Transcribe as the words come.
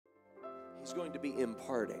he's going to be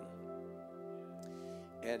imparting.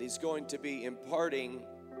 And he's going to be imparting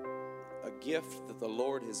a gift that the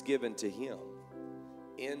Lord has given to him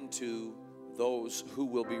into those who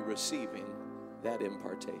will be receiving that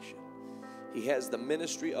impartation. He has the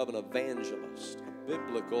ministry of an evangelist, a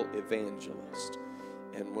biblical evangelist.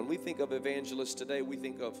 And when we think of evangelists today, we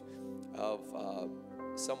think of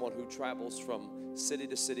someone who travels from city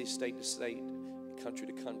to city, state to state, country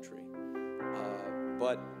to country.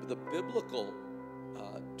 But the biblical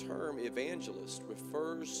term evangelist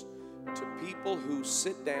refers to people who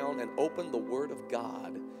sit down and open the Word of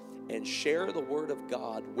God and share the Word of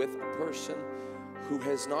God with a person who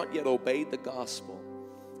has not yet obeyed the gospel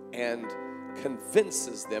and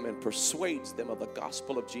convinces them and persuades them of the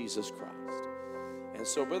gospel of Jesus Christ. And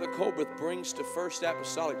so Brother Colbert brings to First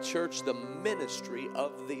Apostolic Church the ministry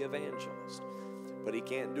of the evangelist. But he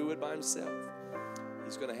can't do it by himself.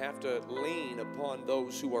 He's going to have to lean upon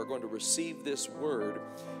those who are going to receive this word.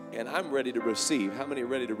 And I'm ready to receive. How many are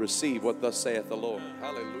ready to receive what thus saith the Lord?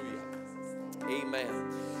 Hallelujah.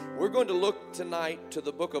 Amen. We're going to look tonight to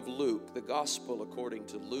the book of Luke, the gospel according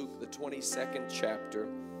to Luke, the 22nd chapter.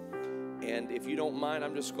 And if you don't mind,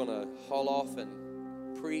 I'm just going to haul off and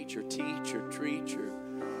preach or teach or treat or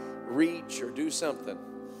reach or do something.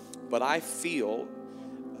 But I feel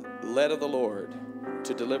led of the Lord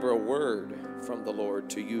to deliver a word from the Lord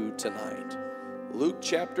to you tonight. Luke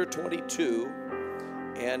chapter 22,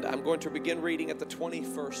 and I'm going to begin reading at the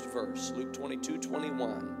 21st verse. Luke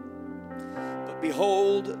 22:21. But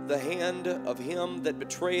behold, the hand of him that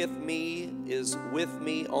betrayeth me is with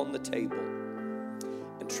me on the table.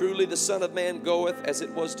 And truly the Son of Man goeth as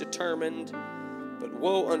it was determined, but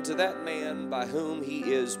woe unto that man by whom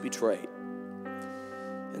he is betrayed.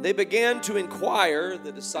 And they began to inquire,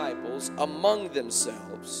 the disciples, among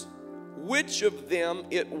themselves, which of them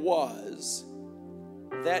it was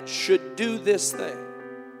that should do this thing.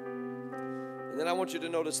 And then I want you to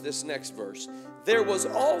notice this next verse. There was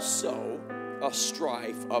also a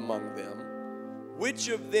strife among them, which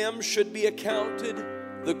of them should be accounted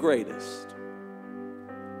the greatest.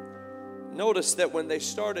 Notice that when they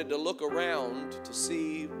started to look around to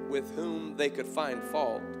see with whom they could find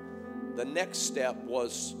fault, the next step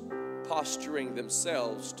was posturing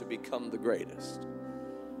themselves to become the greatest.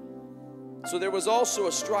 So there was also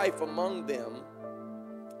a strife among them,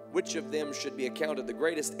 which of them should be accounted the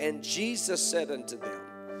greatest. And Jesus said unto them,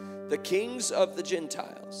 the kings of the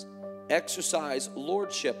Gentiles exercise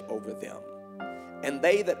lordship over them, and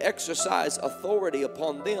they that exercise authority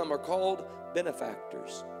upon them are called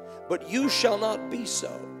benefactors. But you shall not be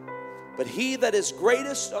so. But he that is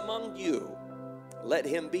greatest among you, let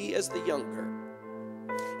him be as the younger,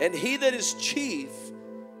 and he that is chief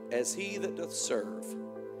as he that doth serve.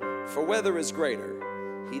 For whether is greater,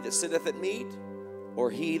 he that sitteth at meat, or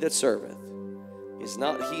he that serveth? Is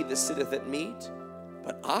not he that sitteth at meat?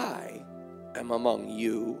 But I am among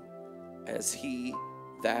you as he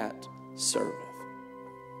that serveth.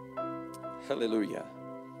 Hallelujah.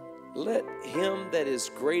 Let him that is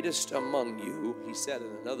greatest among you, he said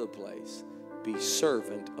in another place, be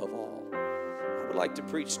servant of all. I would like to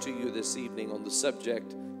preach to you this evening on the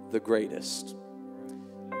subject, the greatest.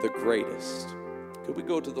 The greatest. Could we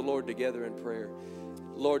go to the Lord together in prayer?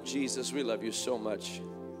 Lord Jesus, we love you so much.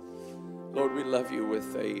 Lord, we love you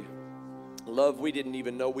with a love we didn't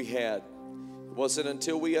even know we had. It wasn't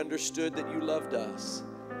until we understood that you loved us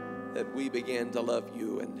that we began to love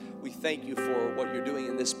you. And we thank you for what you're doing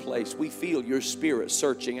in this place. We feel your spirit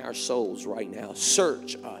searching our souls right now.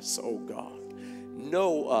 Search us, oh God.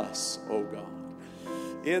 Know us, oh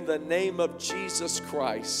God. In the name of Jesus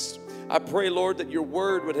Christ, I pray, Lord, that your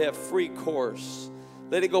word would have free course.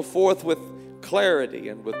 Let it go forth with clarity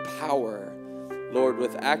and with power, Lord,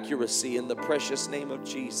 with accuracy in the precious name of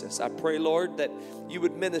Jesus. I pray, Lord, that you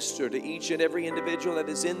would minister to each and every individual that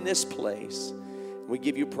is in this place. We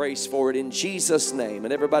give you praise for it in Jesus' name.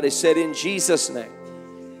 And everybody said, in Jesus' name.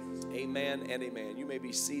 Amen and amen. You may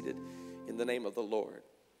be seated in the name of the Lord.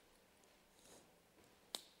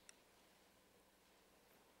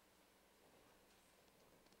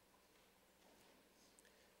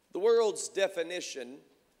 The world's definition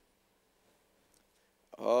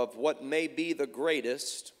of what may be the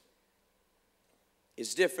greatest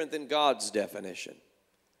is different than God's definition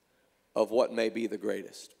of what may be the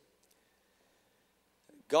greatest.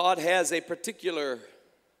 God has a particular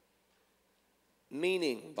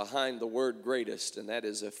meaning behind the word greatest, and that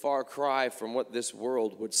is a far cry from what this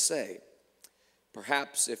world would say.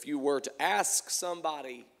 Perhaps if you were to ask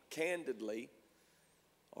somebody candidly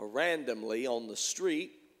or randomly on the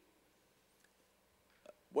street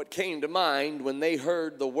what came to mind when they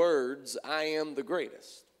heard the words, I am the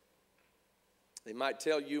greatest, They might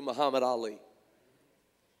tell you Muhammad Ali.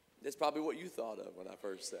 That's probably what you thought of when I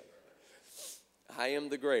first said it. I am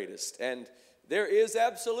the greatest. And there is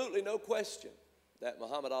absolutely no question that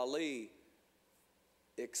Muhammad Ali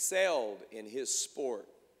excelled in his sport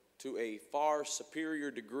to a far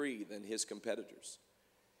superior degree than his competitors.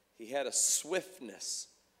 He had a swiftness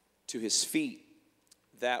to his feet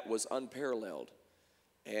that was unparalleled.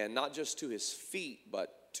 And not just to his feet,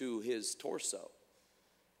 but to his torso.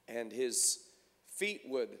 And his feet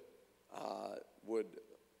would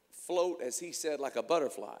float, as he said, like a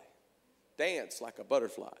butterfly, dance like a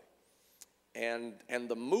butterfly. And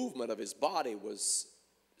the movement of his body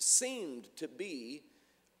seemed to be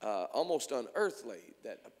almost unearthly,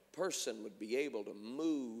 that a person would be able to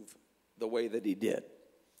move the way that he did.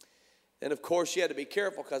 And of course, you had to be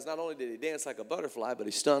careful, because not only did he dance like a butterfly, but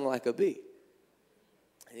he stung like a bee.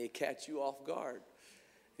 And he'd catch you off guard.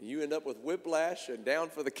 And you end up with whiplash and down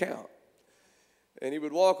for the count. And he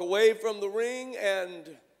would walk away from the ring,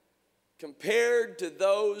 and compared to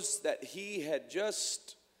those that he had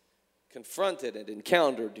just confronted and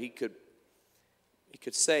encountered, he could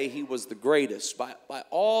say he was the greatest by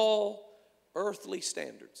all earthly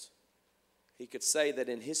standards. He could say that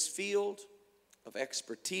in his field of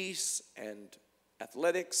expertise and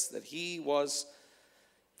athletics, that he was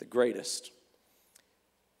the greatest.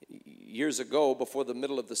 Years ago, before the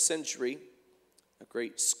middle of the century, a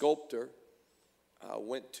great sculptor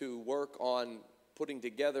went to work on putting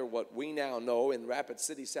together what we now know in Rapid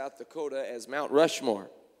City, South Dakota as Mount Rushmore.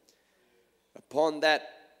 Upon that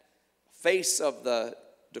face of the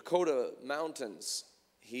Dakota mountains,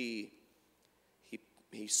 he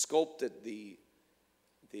sculpted the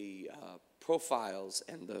profiles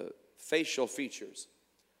and the facial features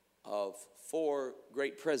of 4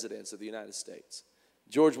 great presidents of the United States: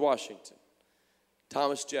 George Washington,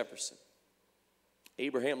 Thomas Jefferson,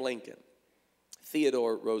 Abraham Lincoln,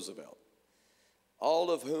 Theodore Roosevelt,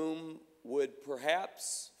 all of whom would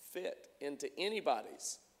perhaps fit into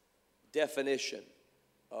anybody's definition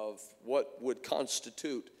of what would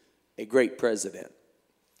constitute a great president.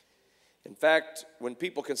 In fact, when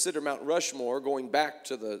people consider Mount Rushmore, going back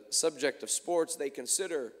to the subject of sports, they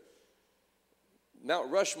consider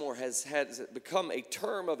Mount Rushmore has become a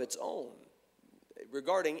term of its own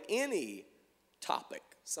regarding any topic.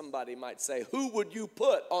 Somebody might say, who would you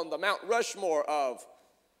put on the Mount Rushmore of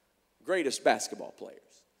greatest basketball players?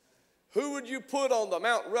 Who would you put on the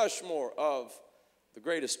Mount Rushmore of the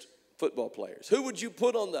greatest football players? Who would you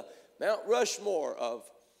put on the Mount Rushmore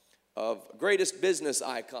of greatest business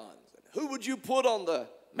icons? Who would you put on the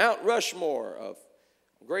Mount Rushmore of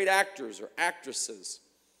great actors or actresses?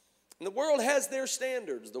 And the world has their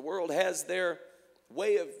standards. The world has their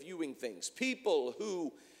way of viewing things. People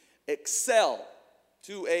who excel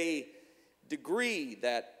to a degree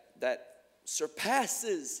that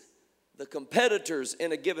surpasses the competitors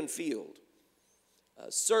in a given field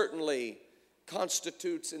certainly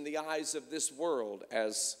constitutes in the eyes of this world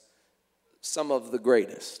as some of the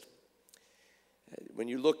greatest. When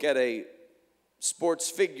you look at a sports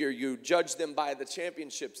figure, you judge them by the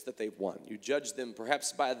championships that they've won. You judge them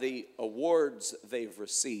perhaps by the awards they've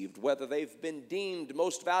received, whether they've been deemed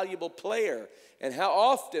most valuable player, and how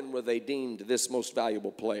often were they deemed this most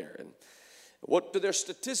valuable player, and what do their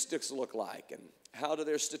statistics look like, and how do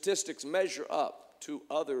their statistics measure up to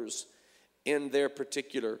others in their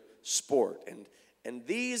particular sport. And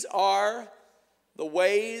these are the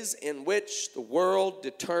ways in which the world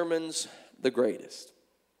determines the greatest.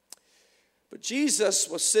 But Jesus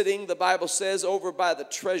was sitting, the Bible says, over by the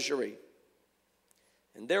treasury.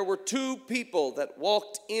 And there were 2 people that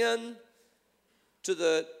walked in to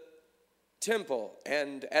the temple.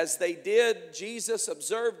 And as they did, Jesus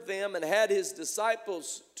observed them and had his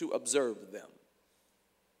disciples to observe them.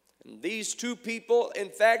 And these 2 people, in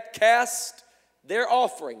fact, cast their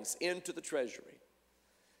offerings into the treasury.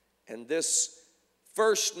 And this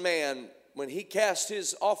first man, when he cast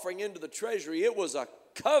his offering into the treasury, it was a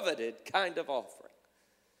coveted kind of offering.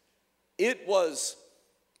 It was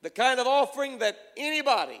the kind of offering that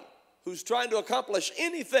anybody who's trying to accomplish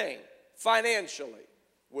anything financially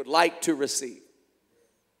would like to receive.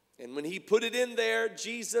 And when he put it in there,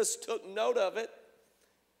 Jesus took note of it,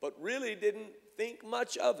 but really didn't think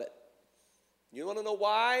much of it. You want to know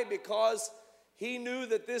why? Because he knew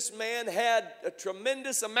that this man had a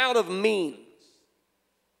tremendous amount of means,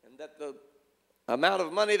 and that the amount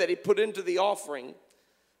of money that he put into the offering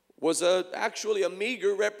was actually a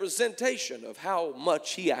meager representation of how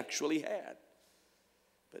much he actually had.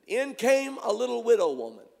 But in came a little widow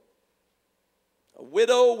woman, a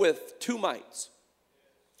widow with 2 mites.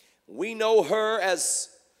 We know her as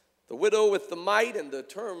The widow with the mite, and the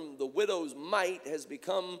term the widow's mite has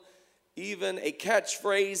become even a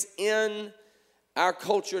catchphrase in our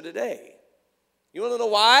culture today. You want to know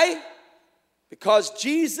why? Because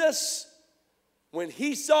Jesus, when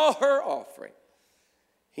he saw her offering,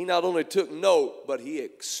 he not only took note, but he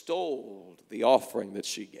extolled the offering that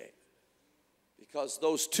she gave. Because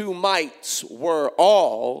those 2 mites were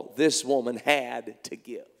all this woman had to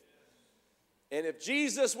give. And if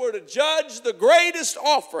Jesus were to judge the greatest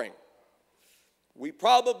offering, we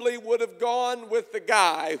probably would have gone with the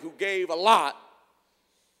guy who gave a lot.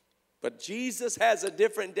 But Jesus has a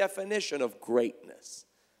different definition of greatness.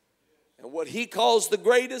 And what he calls the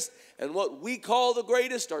greatest and what we call the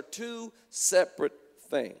greatest are 2 separate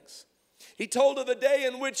things. He told of a day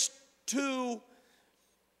in which 2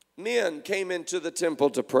 men came into the temple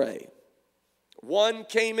to pray. One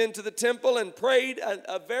came into the temple and prayed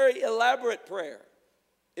a very elaborate prayer.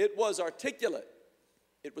 It was articulate.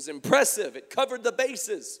 It was impressive. It covered the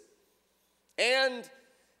bases. And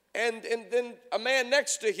then a man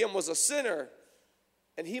next to him was a sinner,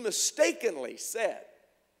 and he mistakenly said,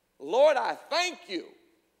 Lord, I thank you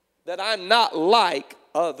that I'm not like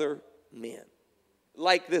other men.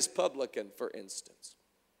 Like this publican, for instance.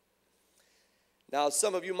 Now,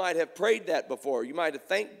 some of you might have prayed that before. You might have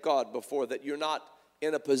thanked God before that you're not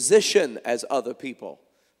in a position as other people.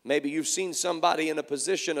 Maybe you've seen somebody in a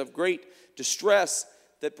position of great distress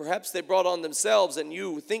that perhaps they brought on themselves, and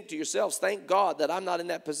you think to yourselves, thank God that I'm not in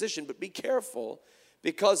that position. But be careful,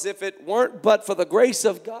 because if it weren't but for the grace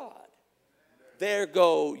of God, there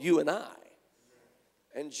go you and I.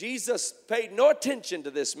 And Jesus paid no attention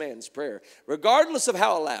to this man's prayer, regardless of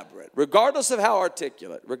how elaborate, regardless of how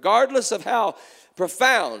articulate, regardless of how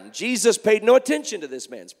profound. Jesus paid no attention to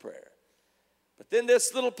this man's prayer. But then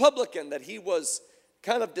this little publican that he was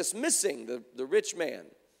kind of dismissing, the rich man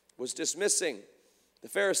was dismissing, the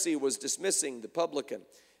Pharisee was dismissing the publican.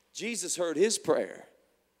 Jesus heard his prayer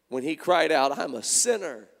when he cried out, I'm a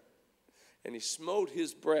sinner. And he smote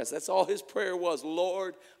his breast. That's all his prayer was.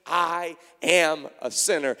 Lord, I am a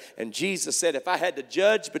sinner. And Jesus said, if I had to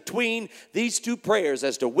judge between these 2 prayers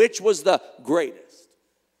as to which was the greatest,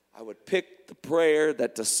 I would pick the prayer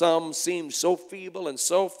that to some seems so feeble and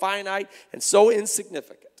so finite and so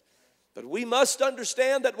insignificant. But we must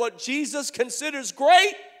understand that what Jesus considers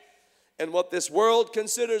great and what this world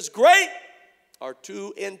considers great are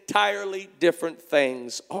 2 entirely different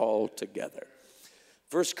things altogether.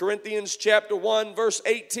 1 Corinthians chapter 1, verse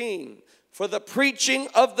 18. For the preaching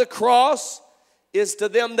of the cross is to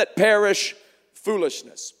them that perish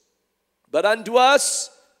foolishness. But unto us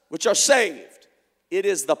which are saved, it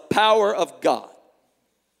is the power of God.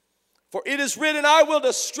 For it is written, I will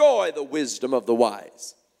destroy the wisdom of the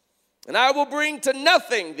wise, and I will bring to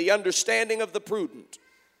nothing the understanding of the prudent.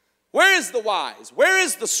 Where is the wise? Where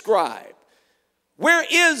is the scribe? Where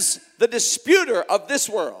is the disputer of this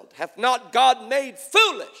world? Hath not God made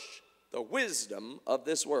foolish the wisdom of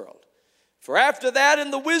this world? For after that,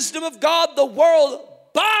 in the wisdom of God, the world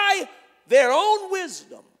by their own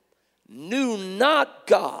wisdom knew not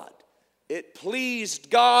God. It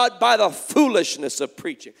pleased God by the foolishness of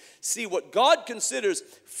preaching. See, what God considers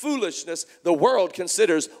foolishness, the world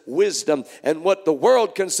considers wisdom. And what the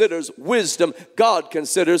world considers wisdom, God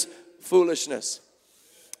considers foolishness.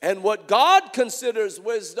 And what God considers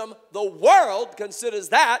wisdom, the world considers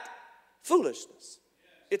that foolishness.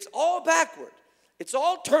 It's all backward. It's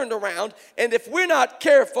all turned around. And if we're not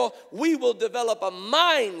careful, we will develop a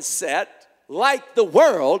mindset like the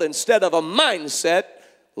world instead of a mindset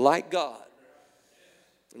like God.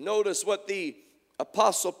 Notice what the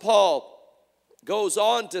Apostle Paul goes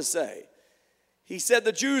on to say. He said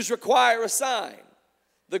the Jews require a sign.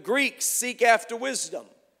 The Greeks seek after wisdom.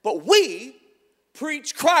 But we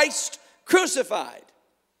preach Christ crucified.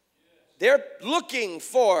 They're looking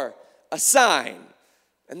for a sign,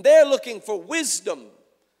 and they're looking for wisdom.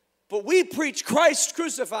 But we preach Christ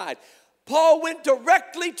crucified. Paul went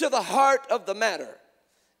directly to the heart of the matter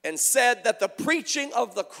and said that the preaching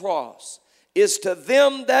of the cross is to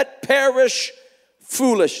them that perish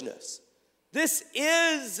foolishness. This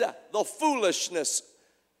is the foolishness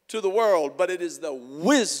to the world, but it is the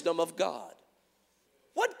wisdom of God.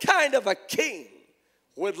 What kind of a king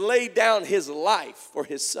would lay down his life for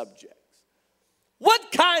his subjects?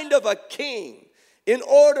 What kind of a king, in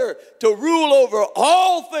order to rule over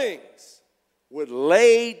all things, would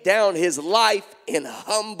lay down his life in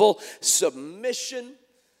humble submission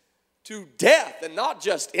to death, and not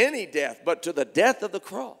just any death, but to the death of the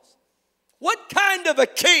cross? What kind of a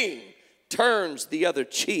king turns the other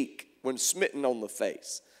cheek when smitten on the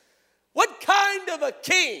face? What kind of a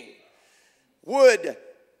king would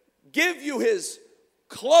give you his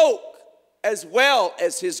cloak as well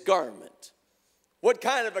as his garment. What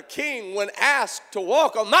kind of a king, when asked to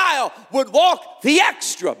walk a mile, would walk the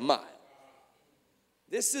extra mile?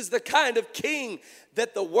 This is the kind of king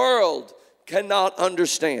that the world cannot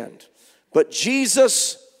understand. But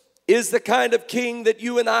Jesus is the kind of king that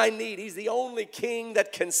you and I need. He's the only king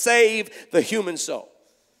that can save the human soul.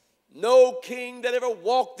 No king that ever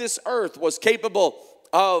walked this earth was capable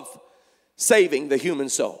of saving the human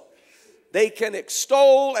soul. They can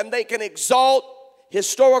extol and they can exalt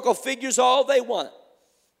historical figures all they want.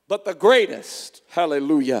 But the greatest,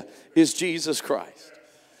 hallelujah, is Jesus Christ.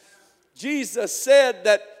 Jesus said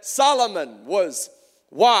that Solomon was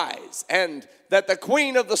wise and that the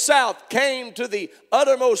queen of the south came to the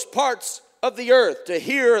uttermost parts of the earth to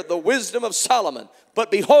hear the wisdom of Solomon.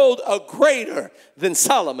 But behold, a greater than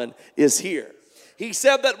Solomon is here. He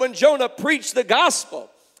said that when Jonah preached the gospel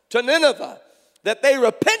to Nineveh, that they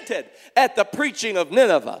repented at the preaching of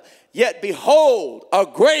Nineveh. Yet behold, a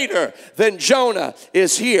greater than Jonah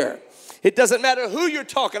is here. It doesn't matter who you're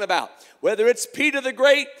talking about, whether it's Peter the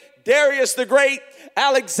Great, Darius the Great,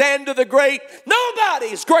 Alexander the Great.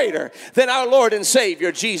 Nobody's greater than our Lord and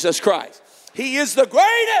Savior, Jesus Christ. He is the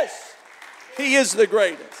greatest. He is the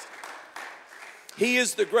greatest. He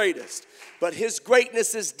is the greatest. But his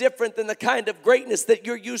greatness is different than the kind of greatness that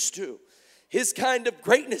you're used to. His kind of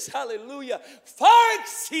greatness, hallelujah, far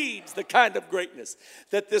exceeds the kind of greatness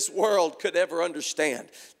that this world could ever understand.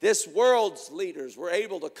 This world's leaders were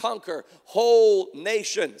able to conquer whole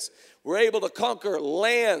nations, were able to conquer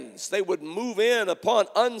lands. They would move in upon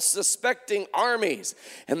unsuspecting armies,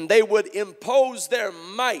 and they would impose their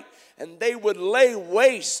might, and they would lay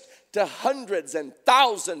waste to hundreds and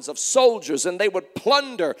thousands of soldiers, and they would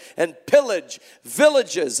plunder and pillage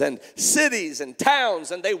villages and cities and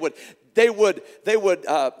towns, and they would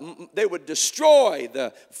destroy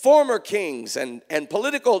the former kings and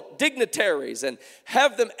political dignitaries and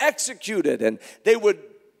have them executed, and they would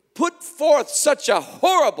put forth such a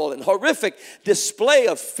horrible and horrific display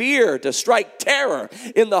of fear to strike terror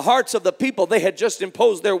in the hearts of the people they had just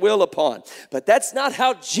imposed their will upon. But that's not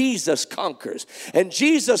how Jesus conquers. And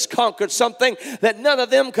Jesus conquered something that none of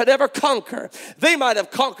them could ever conquer. They might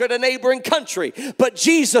have conquered a neighboring country, but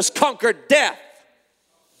Jesus conquered death.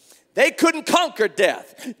 They couldn't conquer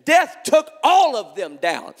death. Death took all of them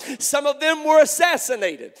down. Some of them were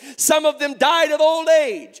assassinated. Some of them died of old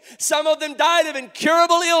age. Some of them died of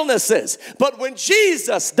incurable illnesses. But when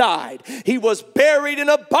Jesus died, he was buried in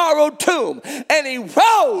a borrowed tomb, and he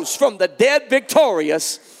rose from the dead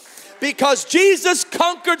victorious. Because Jesus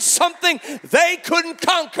conquered something they couldn't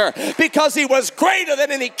conquer. Because he was greater than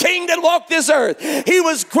any king that walked this earth. He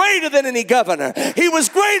was greater than any governor. He was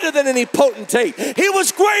greater than any potentate. He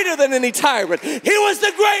was greater than any tyrant. He was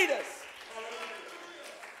the greatest.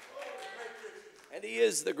 And he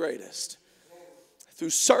is the greatest. Through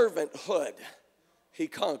servanthood, he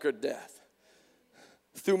conquered death.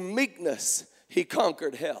 Through meekness, he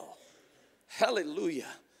conquered hell. Hallelujah.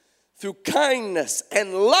 Through kindness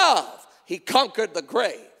and love, he conquered the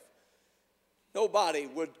grave. Nobody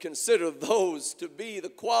would consider those to be the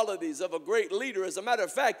qualities of a great leader. As a matter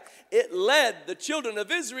of fact, it led the children of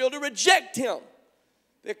Israel to reject him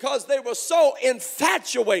because they were so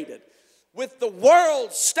infatuated with the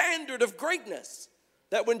world's standard of greatness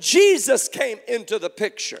that when Jesus came into the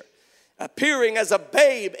picture, appearing as a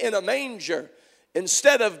babe in a manger,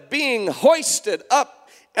 instead of being hoisted up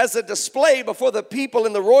as a display before the people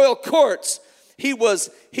in the royal courts, he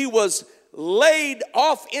was laid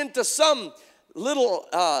off into some little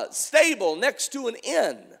stable next to an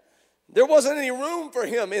inn. There wasn't any room for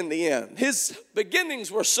him in the inn. His beginnings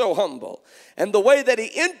were so humble. And the way that he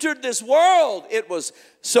entered this world, it was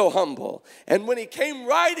so humble. And when he came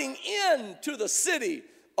riding into the city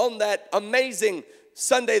on that amazing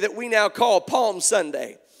Sunday that we now call Palm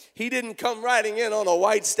Sunday, he didn't come riding in on a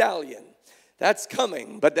white stallion. That's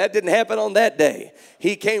coming, but that didn't happen on that day.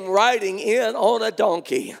 He came riding in on a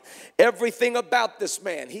donkey. Everything about this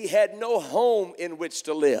man, he had no home in which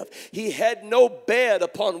to live. He had no bed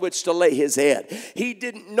upon which to lay his head. He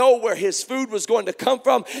didn't know where his food was going to come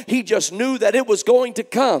from. He just knew that it was going to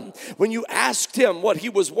come. When you asked him what he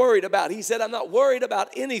was worried about, he said, I'm not worried about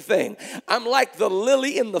anything. I'm like the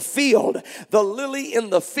lily in the field. The lily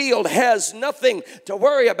in the field has nothing to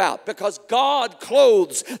worry about because God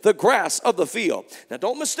clothes the grass of the field. Now,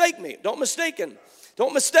 don't mistake me. Don't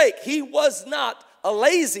mistake. He was not a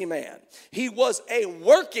lazy man. He was a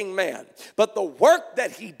working man. But the work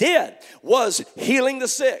that he did was healing the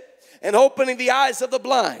sick and opening the eyes of the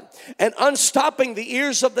blind and unstopping the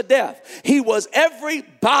ears of the deaf. He was every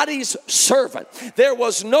everybody's servant. There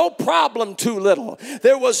was no problem too little.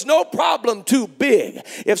 There was no problem too big.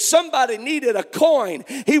 If somebody needed a coin,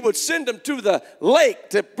 he would send them to the lake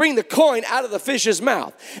to bring the coin out of the fish's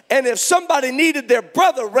mouth. And if somebody needed their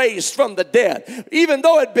brother raised from the dead, even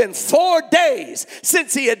though it had been 4 days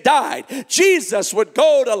since he had died, Jesus would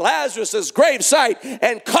go to Lazarus' gravesite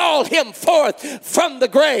and call him forth from the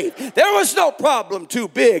grave. There was no problem too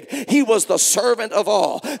big. He was the servant of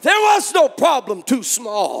all. There was no problem too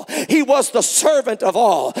small. He was the servant of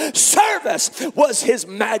all. Service was his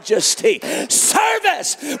majesty.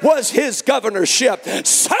 Service was his governorship.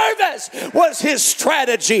 Service was his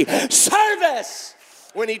strategy. Service.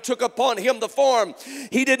 When he took upon him the form,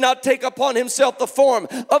 he did not take upon himself the form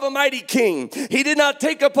of a mighty king. He did not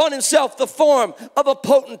take upon himself the form of a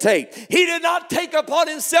potentate. He did not take upon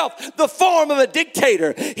himself the form of a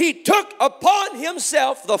dictator. He took upon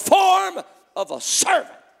himself the form of a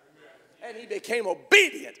servant. And he became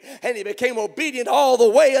obedient. And he became obedient all the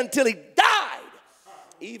way until he died.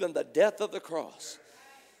 Even the death of the cross.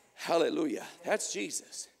 Hallelujah. That's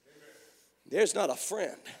Jesus. There's not a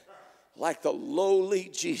friend like the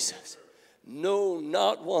lowly Jesus. No,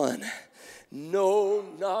 not one. No,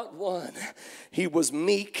 not one. He was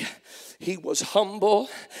meek. He was humble.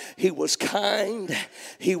 He was kind.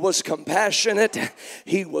 He was compassionate.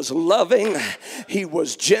 He was loving. He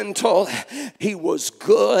was gentle. He was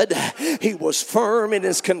good. He was firm in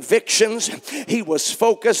his convictions. He was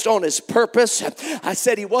focused on his purpose. I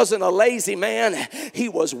said he wasn't a lazy man. He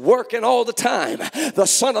was working all the time. The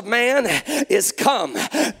Son of Man is come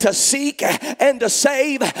to seek and to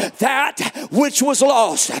save that which was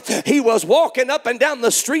lost. He was walking up and down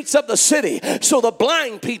the streets of the city so the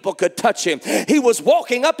blind people could touch him. He was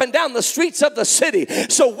walking up and down the streets of the city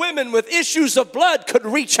so women with issues of blood could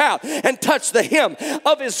reach out and touch the hem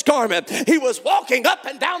of his garment. He was walking up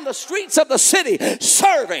and down the streets of the city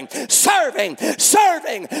serving.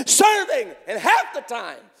 And half the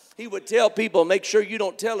time he would tell people, make sure you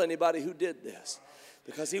don't tell anybody who did this.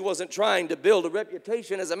 Because he wasn't trying to build a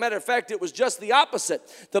reputation. As a matter of fact, it was just the opposite.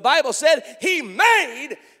 The Bible said he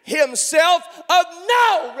made himself of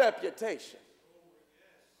no reputation.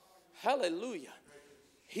 Hallelujah.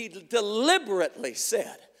 He deliberately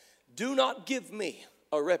said, do not give me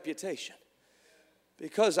a reputation,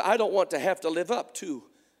 because I don't want to have to live up to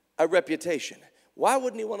a reputation. Why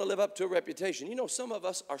wouldn't he want to live up to a reputation? You know, some of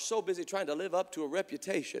us are so busy trying to live up to a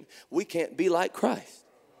reputation, we can't be like Christ.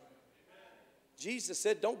 Jesus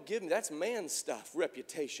said, don't give me, that's man stuff,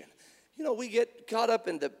 reputation. You know, we get caught up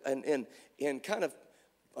in kind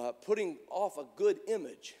of putting off a good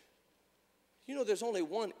image. You know, there's only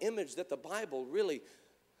one image that the Bible really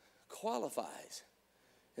qualifies,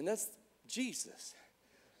 and that's Jesus.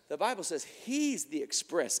 The Bible says he's the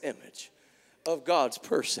express image of God's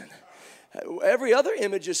person. Every other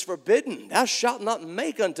image is forbidden. Thou shalt not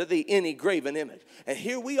make unto thee any graven image. And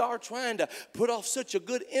here we are trying to put off such a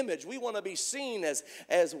good image. We want to be seen as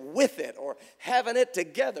with it or having it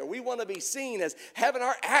together. We want to be seen as having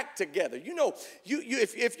our act together. You know,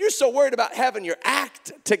 if you're so worried about having your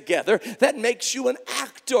act together, that makes you an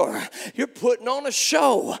actor. You're putting on a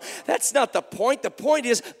show. That's not the point. The point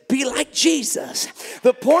is be like Jesus.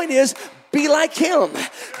 The point is be like him.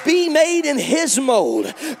 Be made in his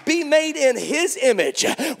mold. Be made in his image.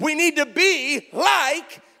 We need to be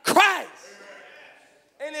like Christ.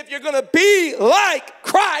 And if you're going to be like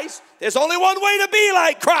Christ, there's only one way to be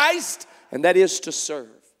like Christ, and that is to serve.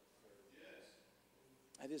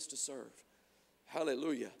 That is to serve.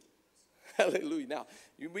 Hallelujah. Hallelujah. Now,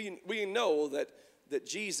 we know that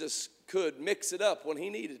Jesus could mix it up when he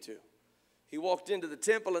needed to. He walked into the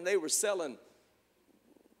temple and they were selling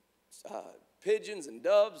pigeons and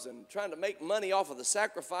doves and trying to make money off of the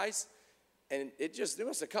sacrifice, and it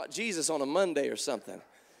must have caught Jesus on a Monday or something.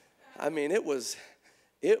 I mean,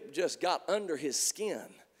 it just got under his skin,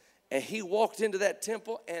 and he walked into that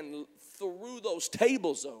temple and threw those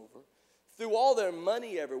tables over, threw all their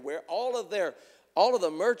money everywhere, all of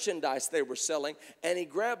the merchandise they were selling, and he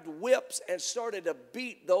grabbed whips and started to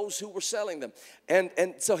beat those who were selling them. And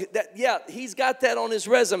so he's got that on his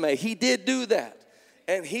resume. He did do that.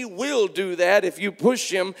 And he will do that if you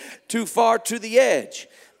push him too far to the edge.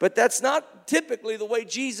 But that's not typically the way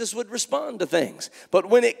Jesus would respond to things. But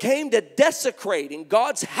when it came to desecrating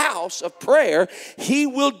God's house of prayer, he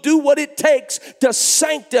will do what it takes to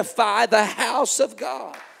sanctify the house of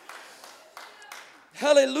God.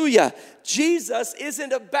 Hallelujah. Jesus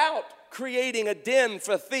isn't about creating a den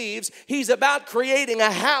for thieves. He's about creating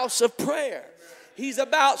a house of prayer. He's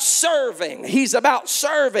about serving. He's about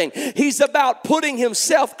serving. He's about putting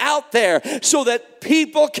himself out there so that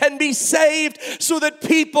people can be saved, so that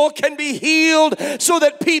people can be healed, so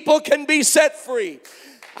that people can be set free.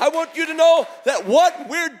 I want you to know that what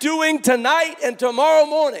we're doing tonight and tomorrow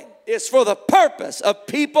morning is for the purpose of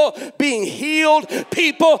people being healed,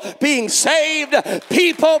 people being saved,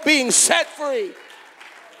 people being set free.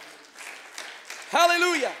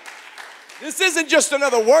 Hallelujah. This isn't just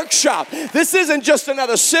another workshop. This isn't just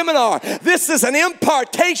another seminar. This is an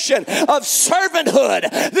impartation of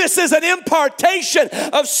servanthood. This is an impartation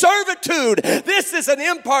of servitude. This is an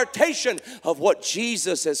impartation of what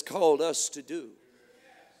Jesus has called us to do.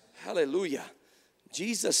 Hallelujah.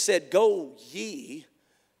 Jesus said, "Go ye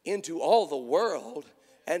into all the world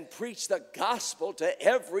and preach the gospel to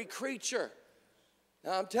every creature."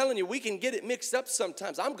 Now, I'm telling you, we can get it mixed up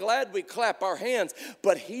sometimes. I'm glad we clap our hands,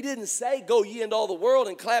 but he didn't say, "Go ye into all the world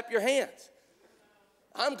and clap your hands."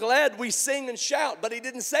 I'm glad we sing and shout, but he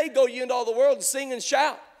didn't say, "Go ye into all the world and sing and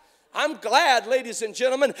shout." I'm glad, ladies and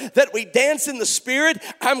gentlemen, that we dance in the Spirit.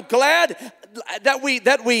 I'm glad that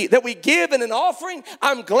we give in an offering.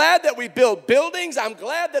 I'm glad that we build buildings. I'm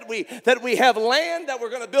glad that we have land that we're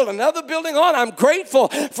going to build another building on. I'm grateful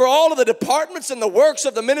for all of the departments and the works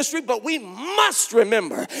of the ministry, but we must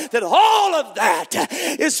remember that all of that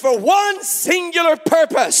is for one singular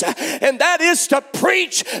purpose, and that is to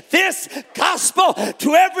preach this gospel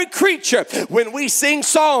to every creature. When we sing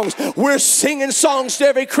songs, we're singing songs to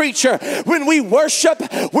every creature. When we worship,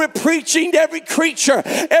 we're preaching to every creature.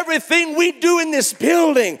 Everything we do in this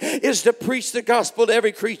building is to preach the gospel to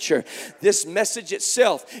every creature. This message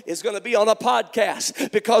itself is going to be on a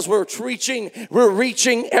podcast because we're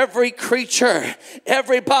reaching every creature,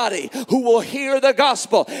 everybody who will hear the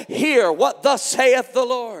gospel, hear what thus saith the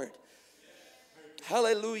Lord.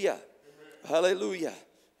 Hallelujah. Hallelujah.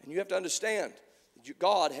 And you have to understand that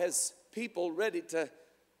God has people ready to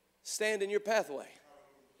stand in your pathway.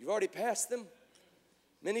 You've already passed them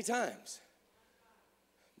many times.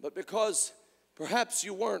 But because perhaps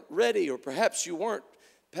you weren't ready, or perhaps you weren't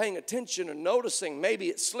paying attention or noticing, maybe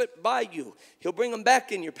it slipped by you, he'll bring them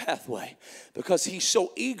back in your pathway because he's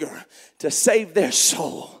so eager to save their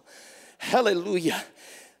soul. Hallelujah.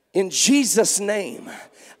 In Jesus' name,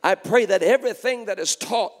 I pray that everything that is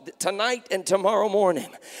taught tonight and tomorrow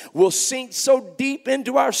morning will sink so deep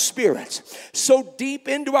into our spirits, so deep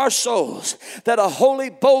into our souls, that a holy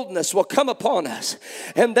boldness will come upon us,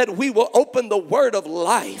 and that we will open the word of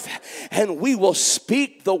life, and we will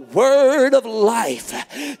speak the word of life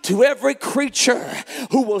to every creature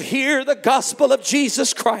who will hear the gospel of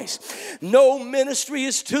Jesus Christ. No ministry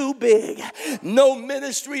is too big. No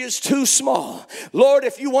ministry is too small. Lord,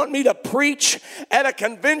 if you want me to preach at a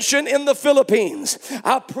convention in the Philippines,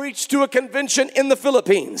 I'll preach to a convention in the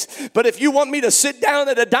Philippines. But if you want me to sit down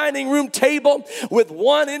at a dining room table with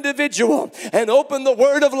one individual and open the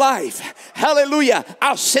word of life, hallelujah,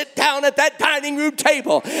 I'll sit down at that dining room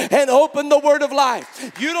table and open the word of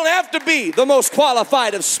life. You don't have to be the most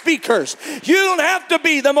qualified of speakers. You don't have to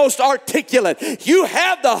be the most articulate. You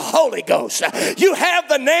have the Holy Ghost. You have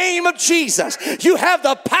the name of Jesus. You have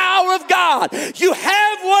the power of God. You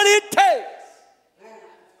have what it takes.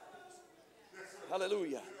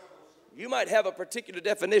 Hallelujah. You might have a particular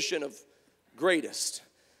definition of greatest,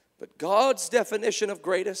 but God's definition of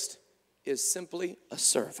greatest is simply a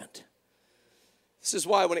servant. This is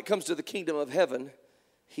why when it comes to the kingdom of heaven,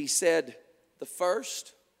 he said, the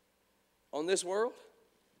first on this world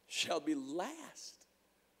shall be last.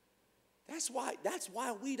 That's why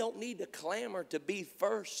we don't need to clamor to be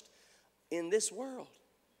first in this world.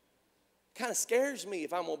 Kind of scares me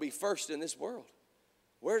if I'm going to be first in this world.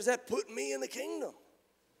 Where's that putting me in the kingdom?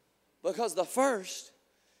 Because the first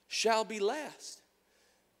shall be last.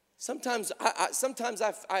 Sometimes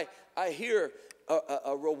I hear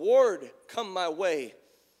a reward come my way,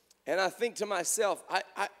 and I think to myself,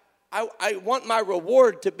 I want my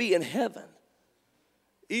reward to be in heaven,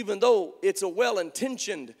 even though it's a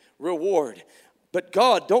well-intentioned reward. But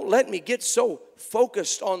God, don't let me get so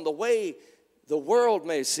focused on the way the world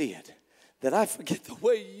may see it that I forget the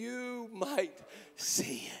way you might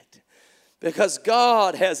see it. Because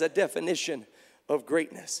God has a definition of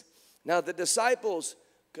greatness. Now, the disciples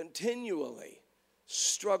continually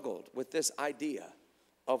struggled with this idea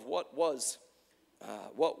of what was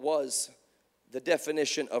the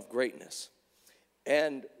definition of greatness.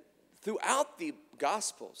 And throughout the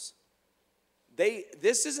Gospels,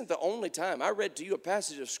 this isn't the only time. I read to you a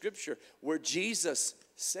passage of Scripture where Jesus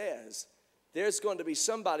says, there's going to be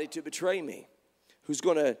somebody to betray me, who's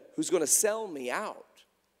going to sell me out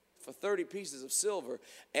for 30 pieces of silver,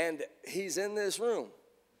 and he's in this room.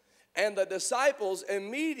 And the disciples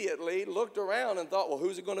immediately looked around and thought, well,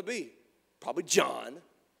 who's it going to be? Probably John.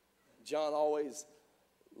 John always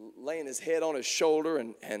laying his head on his shoulder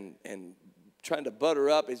and trying to butter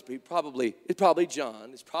up. It's probably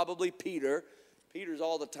John. It's probably Peter. Peter's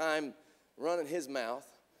all the time running his mouth.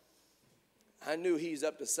 I knew he's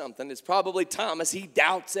up to something. It's probably Thomas. He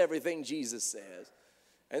doubts everything Jesus says.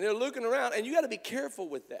 And they're looking around, and you got to be careful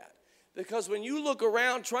with that. Because when you look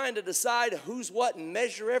around trying to decide who's what and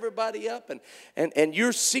measure everybody up and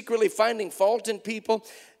you're secretly finding fault in people,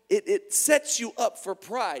 it sets you up for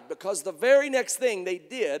pride. Because the very next thing they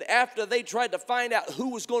did after they tried to find out who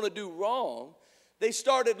was going to do wrong, they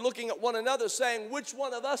started looking at one another saying, which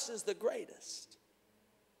one of us is the greatest?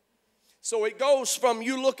 So it goes from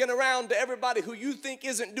you looking around to everybody who you think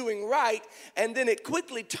isn't doing right, and then it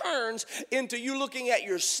quickly turns into you looking at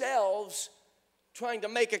yourselves trying to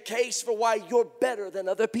make a case for why you're better than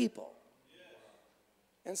other people.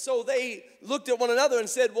 And so they looked at one another and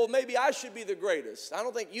said, well, maybe I should be the greatest. I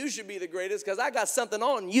don't think you should be the greatest because I got something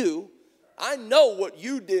on you. I know what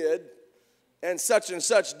you did and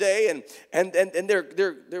such day. And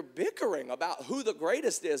they're bickering about who the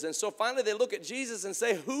greatest is. And so finally they look at Jesus and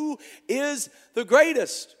say, who is the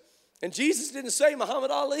greatest? And Jesus didn't say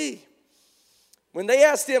Muhammad Ali. When they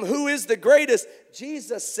asked him who is the greatest,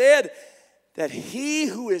 Jesus said that he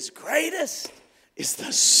who is greatest is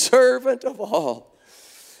the servant of all.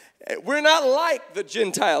 We're not like the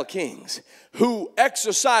Gentile kings who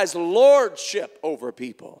exercise lordship over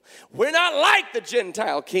people. We're not like the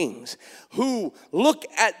Gentile kings who look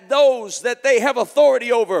at those that they have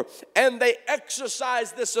authority over and they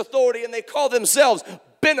exercise this authority and they call themselves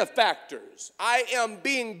benefactors. I am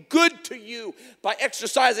being good to you by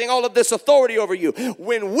exercising all of this authority over you.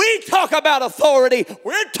 When we talk about authority,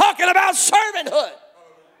 we're talking about servanthood.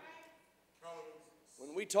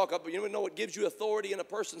 When we talk about, you know what gives you authority in a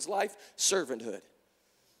person's life? Servanthood.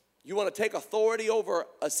 You want to take authority over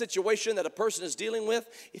a situation that a person is dealing with?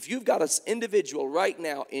 If you've got an individual right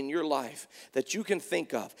now in your life that you can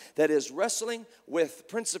think of that is wrestling with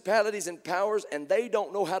principalities and powers and they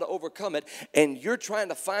don't know how to overcome it, and you're trying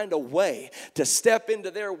to find a way to step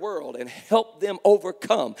into their world and help them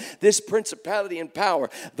overcome this principality and power,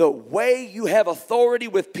 the way you have authority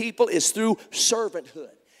with people is through servanthood.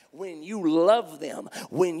 When you love them,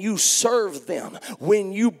 when you serve them,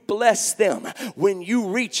 when you bless them, when you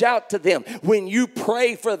reach out to them, when you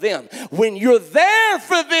pray for them, when you're there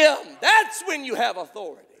for them, that's when you have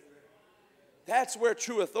authority. That's where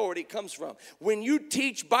true authority comes from. When you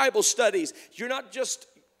teach Bible studies, you're not just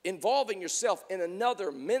involving yourself in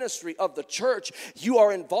another ministry of the church. You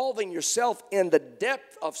are involving yourself in the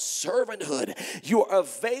depth of servanthood. You are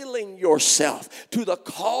availing yourself to the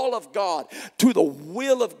call of God, to the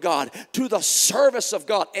will of God, to the service of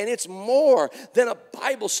God. And it's more than a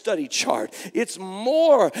Bible study chart. It's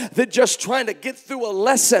more than just trying to get through a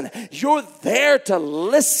lesson. You're there to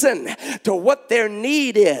listen to what their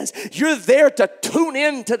need is. You're there to tune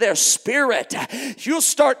into their spirit. You'll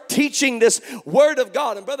start teaching this word of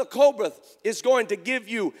God. And Brother Colbreth is going to give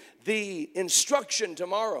you the instruction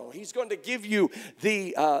tomorrow. He's going to give you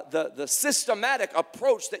the systematic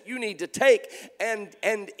approach that you need to take. And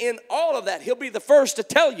in all of that, he'll be the first to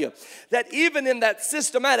tell you that even in that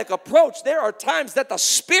systematic approach, there are times that the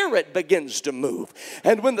Spirit begins to move.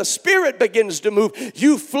 And when the Spirit begins to move,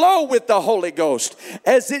 you flow with the Holy Ghost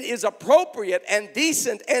as it is appropriate and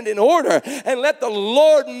decent and in order. And let the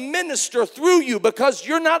Lord minister through you, because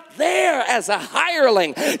you're not there as a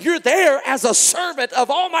hireling. You're there as a servant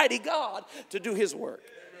of Almighty God to do His work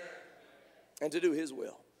and to do His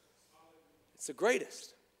will. It's the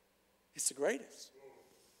greatest. It's the greatest.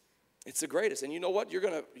 It's the greatest. And you know what? You're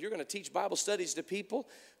gonna teach Bible studies to people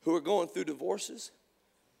who are going through divorces.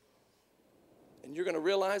 And you're going to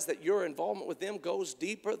realize that your involvement with them goes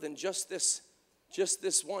deeper than just this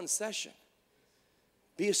one session.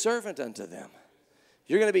 Be a servant unto them.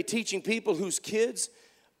 You're going to be teaching people whose kids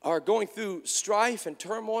are going through strife and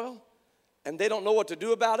turmoil, and they don't know what to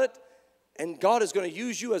do about it, and God is going to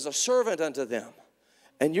use you as a servant unto them.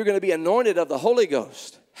 And you're going to be anointed of the Holy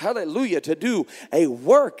Ghost, hallelujah, to do a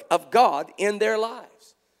work of God in their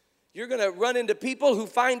lives. You're going to run into people who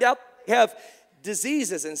find out they have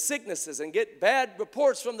diseases and sicknesses and get bad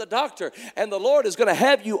reports from the doctor, and the Lord is going to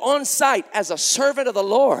have you on site as a servant of the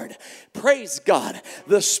Lord. Praise God.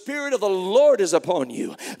 The Spirit of the Lord is upon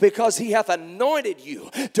you, because He hath anointed you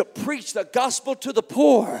to preach the gospel to the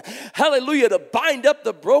poor. Hallelujah. To bind up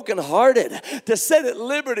the brokenhearted, to set at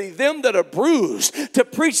liberty them that are bruised, to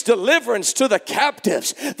preach deliverance to the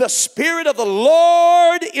captives. The Spirit of the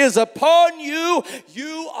Lord is upon you.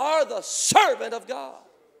 You are the servant of God.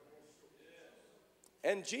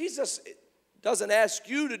 And Jesus doesn't ask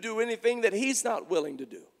you to do anything that he's not willing to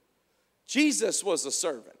do. Jesus was a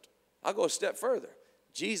servant. I'll go a step further.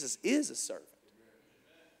 Jesus is a servant.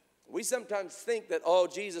 We sometimes think that, oh,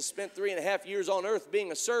 Jesus spent 3.5 years on earth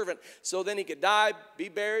being a servant, so then he could die, be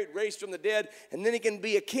buried, raised from the dead, and then he can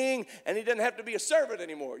be a king, and he doesn't have to be a servant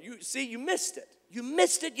anymore. You see, you missed it. You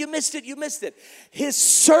missed it, you missed it, you missed it. His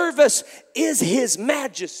service is his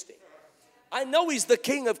majesty. I know he's the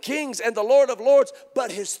King of kings and the Lord of lords,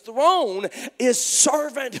 but his throne is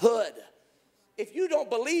servanthood. If you don't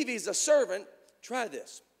believe he's a servant, try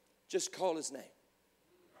this. Just call his name.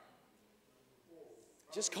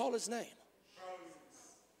 Just call his name.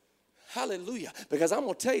 Hallelujah. Because I'm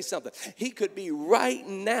going to tell you something. He could be right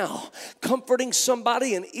now comforting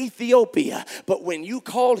somebody in Ethiopia. But when you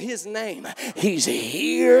call his name, he's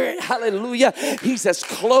here. Hallelujah. He's as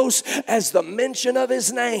close as the mention of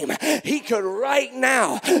his name. He could right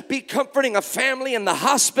now be comforting a family in the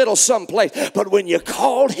hospital someplace. But when you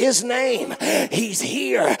called his name, he's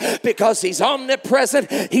here because he's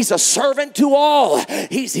omnipresent. He's a servant to all.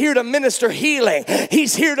 He's here to minister healing.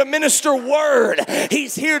 He's here to minister word.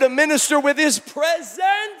 He's here to minister with his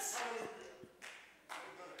presence.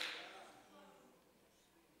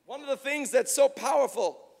 One of the things that's so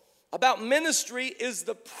powerful about ministry is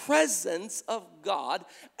the presence of God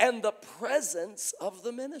and the presence of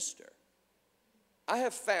the minister. I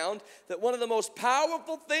have found that one of the most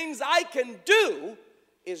powerful things I can do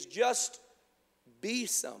is just be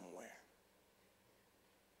somewhere.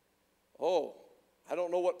 Oh, I don't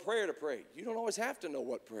know what prayer to pray. You don't always have to know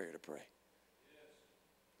what prayer to pray.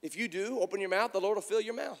 If you do, open your mouth, the Lord will fill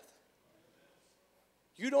your mouth.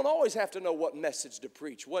 You don't always have to know what message to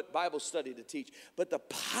preach, what Bible study to teach. But the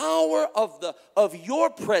power of your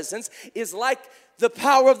presence is like the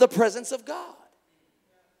power of the presence of God.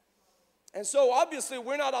 And so obviously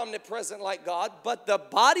we're not omnipresent like God, but the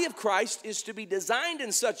body of Christ is to be designed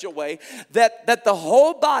in such a way that the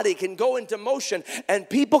whole body can go into motion and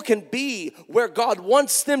people can be where God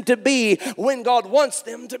wants them to be when God wants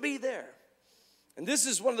them to be there. And this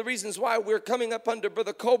is one of the reasons why we're coming up under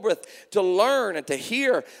Brother Colbreth to learn and to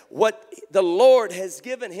hear what the Lord has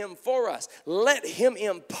given him for us. Let him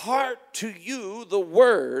impart to you the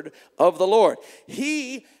word of the Lord.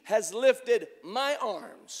 He has lifted my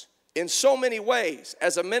arms in so many ways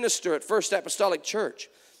as a minister at First Apostolic Church.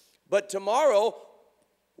 But tomorrow,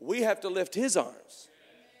 we have to lift his arms.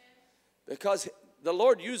 Because the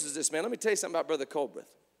Lord uses this man. Let me tell you something about Brother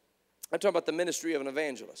Colbreth. I'm talking about the ministry of an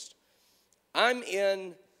evangelist. I'm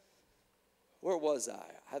in, where was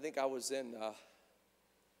I? I think I was in,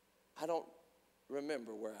 I don't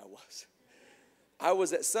remember where I was. I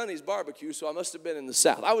was at Sonny's Barbecue, so I must have been in the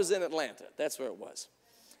South. I was in Atlanta. That's where it was.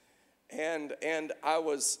 And I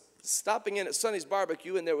was stopping in at Sonny's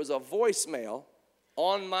Barbecue, and there was a voicemail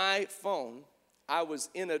on my phone. I was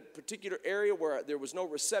in a particular area where there was no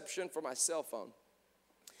reception for my cell phone.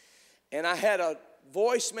 And I had a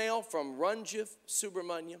voicemail from Ranjiv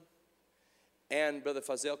Subramaniam and Brother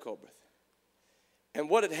Fazil Colbreth. And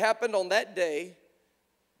what had happened on that day,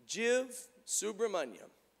 Jiv Subramaniam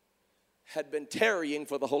had been tarrying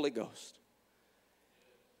for the Holy Ghost.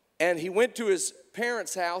 And he went to his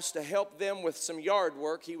parents' house to help them with some yard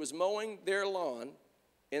work. He was mowing their lawn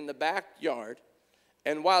in the backyard.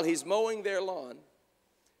 And while he's mowing their lawn,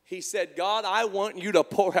 he said, God, I want you to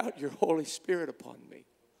pour out your Holy Spirit upon me.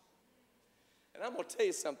 And I'm going to tell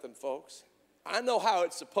you something, folks. I know how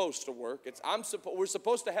it's supposed to work. We're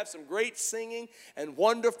supposed to have some great singing and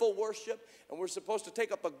wonderful worship, and we're supposed to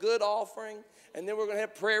take up a good offering, and then we're going to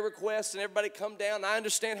have prayer requests, and everybody come down. I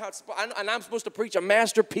understand how it's, and I'm supposed to preach a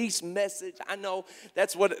masterpiece message. I know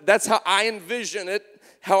that's how I envision it.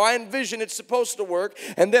 How I envision it's supposed to work.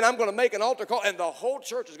 And then I'm going to make an altar call, and the whole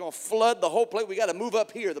church is going to flood the whole place. We got to move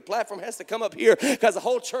up here. The platform has to come up here because the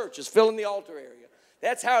whole church is filling the altar area.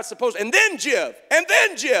 That's how it's supposed to. And then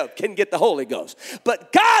Jiv can get the Holy Ghost.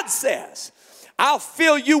 But God says, I'll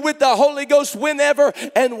fill you with the Holy Ghost whenever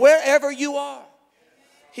and wherever you are.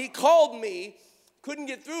 He called me, couldn't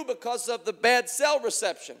get through because of the bad cell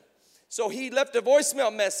reception. So he left a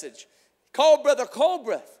voicemail message. Called Brother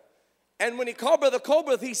Colbreth. And when he called Brother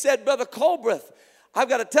Colbreth, he said, Brother Colbreth, I've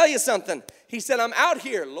got to tell you something. He said, I'm out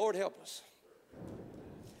here. Lord help us.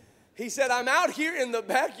 He said, I'm out here in the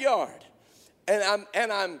backyard. And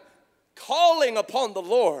I'm calling upon the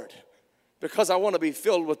Lord because I want to be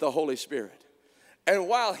filled with the Holy Spirit. And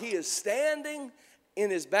while he is standing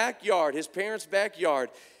in his backyard, his parents' backyard,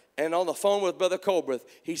 and on the phone with Brother Colbreth,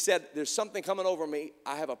 he said, there's something coming over me.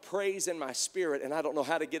 I have a praise in my spirit, and I don't know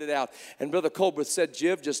how to get it out. And Brother Colbreth said,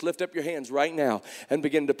 Jiv, just lift up your hands right now and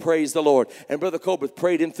begin to praise the Lord. And Brother Colbreth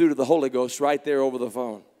prayed him through to the Holy Ghost right there over the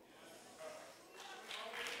phone.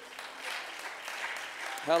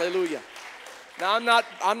 Hallelujah. Now,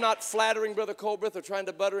 I'm not flattering Brother Colbreth or trying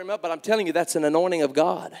to butter him up, but I'm telling you, that's an anointing of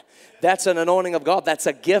God. That's an anointing of God. That's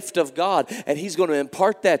a gift of God, and He's going to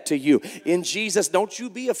impart that to you. In Jesus, don't you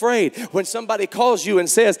be afraid when somebody calls you and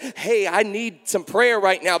says, hey, I need some prayer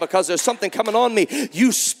right now because there's something coming on me.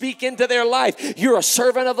 You speak into their life. You're a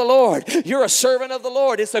servant of the Lord. You're a servant of the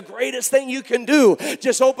Lord. It's the greatest thing you can do.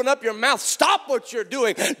 Just open up your mouth. Stop what you're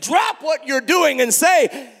doing. Drop what you're doing and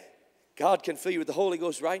say, God can fill you with the Holy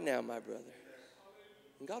Ghost right now, my brother.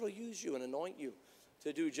 And God will use you and anoint you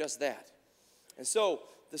to do just that. And so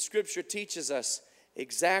the scripture teaches us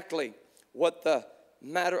exactly what the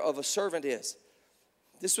matter of a servant is.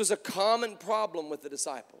 This was a common problem with the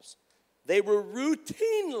disciples. They were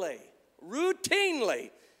routinely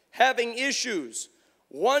having issues,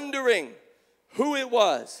 wondering who it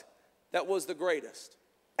was that was the greatest.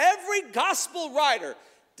 Every gospel writer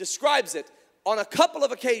describes it on a couple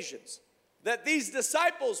of occasions that these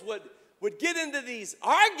disciples would get into these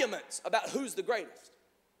arguments about who's the greatest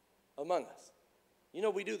among us. You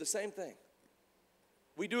know, we do the same thing.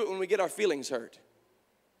 We do it when we get our feelings hurt.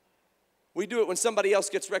 We do it when somebody else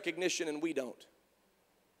gets recognition and we don't.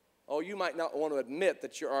 Oh, you might not want to admit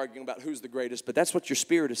that you're arguing about who's the greatest, but that's what your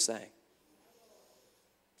spirit is saying.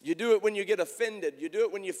 You do it when you get offended. You do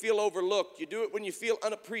it when you feel overlooked. You do it when you feel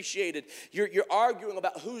unappreciated. You're arguing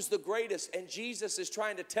about who's the greatest. And Jesus is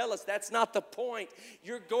trying to tell us that's not the point.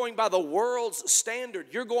 You're going by the world's standard.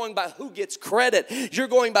 You're going by who gets credit. You're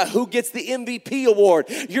going by who gets the MVP award.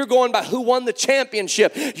 You're going by who won the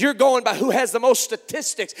championship. You're going by who has the most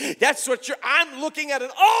statistics. That's what I'm looking at an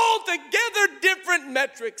altogether different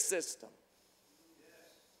metric system.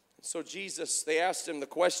 So Jesus, they asked him the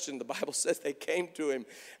question. The Bible says they came to him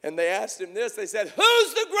and they asked him this. They said,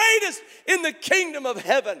 who's the greatest in the kingdom of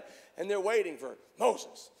heaven? And they're waiting for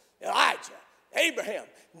Moses, Elijah, Abraham,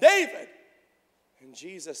 David. And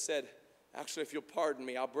Jesus said, actually, if you'll pardon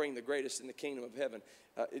me, I'll bring the greatest in the kingdom of heaven.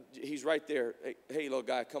 He's right there. Hey, little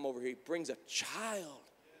guy, come over here. He brings a child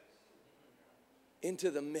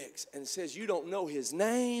into the mix and says, you don't know his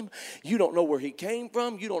name, you don't know where he came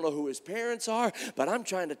from, you don't know who his parents are, but I'm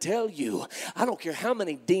trying to tell you, I don't care how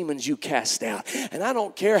many demons you cast out, and I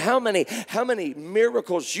don't care how many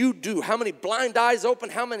miracles you do, how many blind eyes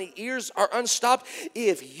open, how many ears are unstopped,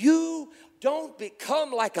 if you don't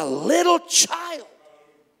become like a little child,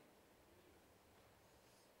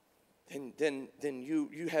 then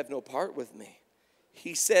you have no part with me.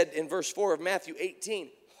 He said in verse 4 of Matthew 18,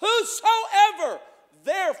 whosoever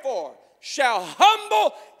therefore shall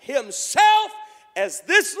humble himself as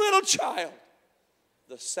this little child,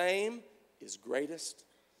 the same is greatest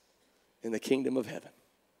in the kingdom of heaven.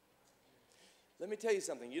 Let me tell you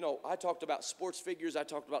something. You know, I talked about sports figures, I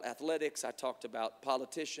talked about athletics, I talked about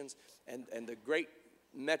politicians and the great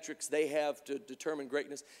metrics they have to determine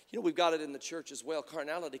greatness. You know, we've got it in the church as well.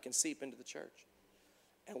 Carnality can seep into the church.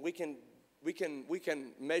 And we can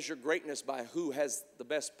measure greatness by who has the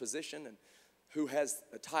best position and who has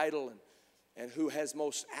a title and who has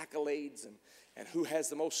most accolades and who has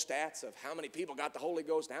the most stats of how many people got the Holy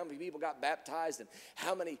Ghost and how many people got baptized and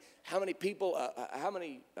how many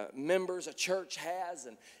members a church has.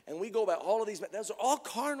 And we go by all of these. Those are all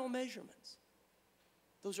carnal measurements.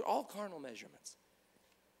 Those are all carnal measurements.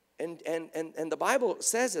 And the Bible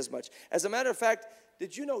says as much. As a matter of fact,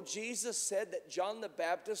 did you know Jesus said that John the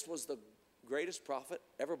Baptist was the greatest prophet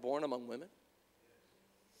ever born among women?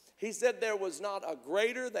 He said there was not a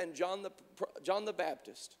greater than John the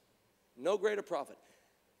Baptist. No greater prophet.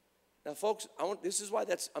 Now, folks, this is why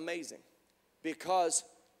that's amazing. Because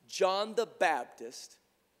John the Baptist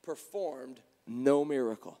performed no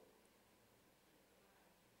miracle.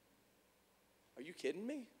 Are you kidding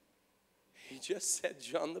me? He just said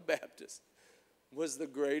John the Baptist was the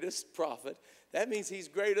greatest prophet. That means he's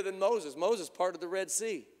greater than Moses. Moses parted the Red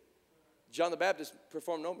Sea. John the Baptist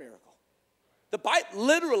performed no miracle.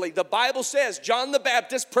 Literally, the Bible says John the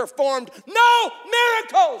Baptist performed no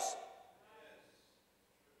miracles.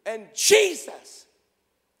 And Jesus,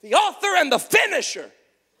 the author and the finisher,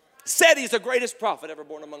 said he's the greatest prophet ever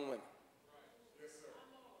born among women.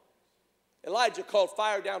 Elijah called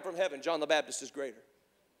fire down from heaven. John the Baptist is greater.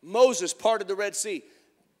 Moses parted the Red Sea,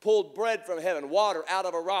 pulled bread from heaven, water out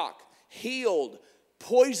of a rock, healed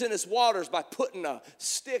poisonous waters by putting a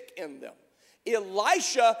stick in them.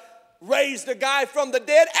 Elisha raised a guy from the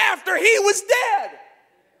dead after he was dead.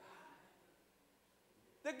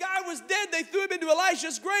 The guy was dead. They threw him into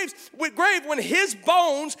Elisha's grave. When his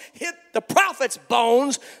bones hit the prophet's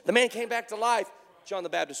bones, the man came back to life. John the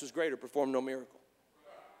Baptist was greater, performed no miracle.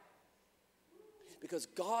 Because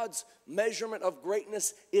God's measurement of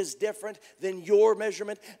greatness is different than your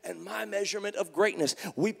measurement and my measurement of greatness.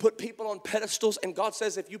 We put people on pedestals, and God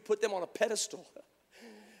says if you put them on a pedestal,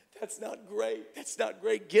 that's not great. That's not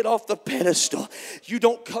great. Get off the pedestal. You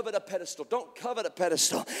don't covet a pedestal. Don't covet a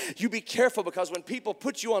pedestal. You be careful, because when people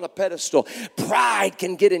put you on a pedestal, pride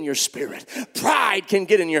can get in your spirit. Pride can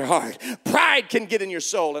get in your heart. Pride can get in your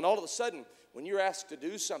soul. And all of a sudden, when you're asked to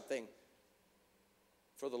do something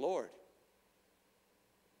for the Lord,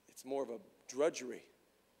 it's more of a drudgery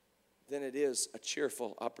than it is a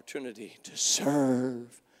cheerful opportunity to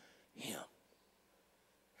serve Him.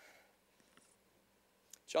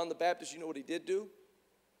 John the Baptist, you know what he did do?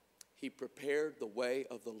 He prepared the way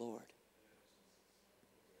of the Lord.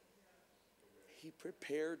 He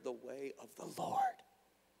prepared the way of the Lord.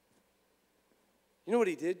 You know what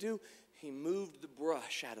he did do? He moved the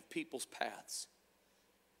brush out of people's paths.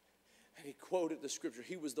 And he quoted the scripture.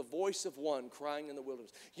 He was the voice of one crying in the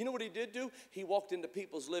wilderness. You know what he did do? He walked into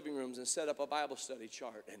people's living rooms and set up a Bible study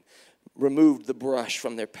chart and removed the brush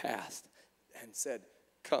from their path and said,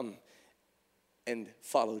 come and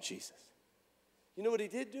follow Jesus. You know what he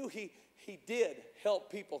did do? He did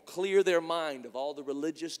help people clear their mind of all the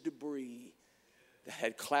religious debris that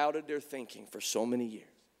had clouded their thinking for so many years.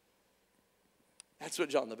 That's what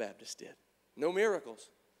John the Baptist did. No miracles,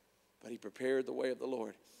 but he prepared the way of the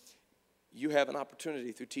Lord. You have an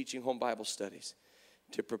opportunity through teaching home Bible studies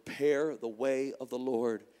to prepare the way of the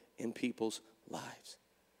Lord in people's lives.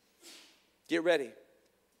 Get ready.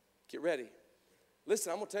 Get ready.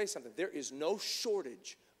 Listen, I'm going to tell you something. There is no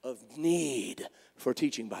shortage of need for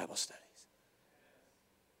teaching Bible studies.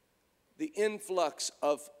 The influx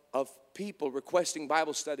of people requesting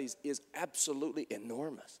Bible studies is absolutely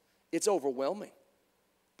enormous. It's overwhelming.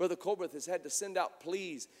 Brother Colbert has had to send out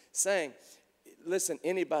pleas saying, listen,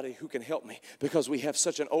 anybody who can help me, because we have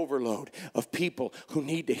such an overload of people who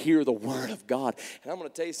need to hear the word of God. And I'm going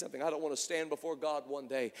to tell you something. I don't want to stand before God one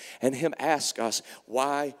day and Him ask us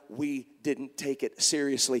why we didn't take it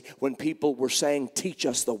seriously when people were saying, teach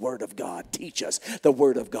us the word of God. Teach us the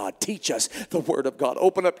word of God. Teach us the word of God.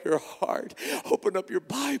 Open up your heart. Open up your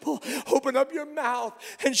Bible. Open up your mouth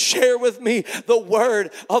and share with me the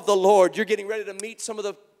word of the Lord. You're getting ready to meet some of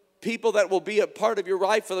the people that will be a part of your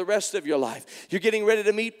life for the rest of your life. You're getting ready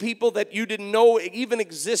to meet people that you didn't know even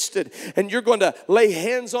existed. And you're going to lay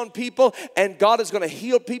hands on people, and God is going to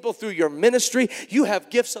heal people through your ministry. You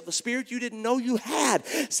have gifts of the Spirit you didn't know you had.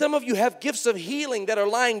 Some of you have gifts of healing that are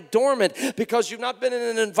lying dormant because you've not been in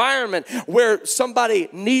an environment where somebody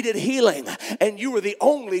needed healing, and you were the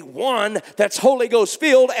only one that's Holy Ghost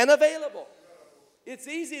filled and available. It's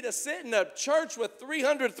easy to sit in a church with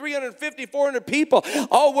 300, 350, 400 people,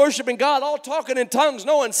 all worshiping God, all talking in tongues,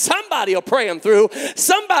 knowing somebody will pray them through,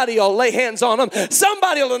 somebody will lay hands on them,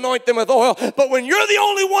 somebody will anoint them with oil. But when you're the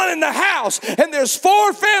only one in the house and there's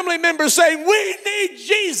 4 family members saying, we need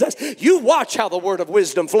Jesus, you watch how the word of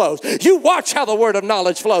wisdom flows. You watch how the word of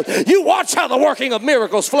knowledge flows. You watch how the working of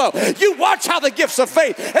miracles flow. You watch how the gifts of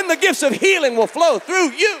faith and the gifts of healing will flow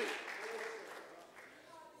through you.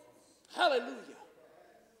 Hallelujah.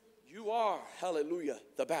 You are, hallelujah,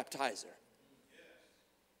 the baptizer.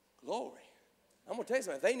 Glory. I'm going to tell you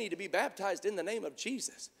something. They need to be baptized in the name of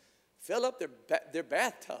Jesus. Fill up their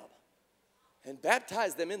bathtub and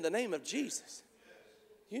baptize them in the name of Jesus.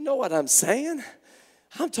 You know what I'm saying?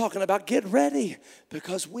 I'm talking about get ready,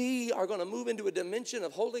 because we are going to move into a dimension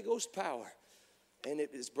of Holy Ghost power. And it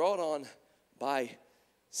is brought on by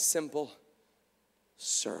simple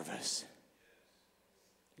service.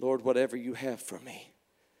 Lord, whatever you have for me.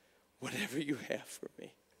 Whatever you have for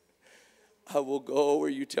me, I will go where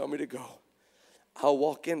you tell me to go. I'll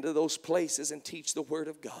walk into those places and teach the word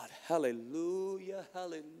of God. Hallelujah,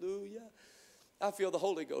 hallelujah. I feel the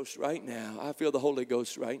Holy Ghost right now. I feel the Holy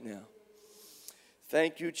Ghost right now.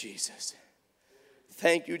 Thank you, Jesus.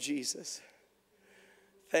 Thank you, Jesus.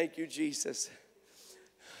 Thank you, Jesus.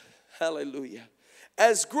 Hallelujah.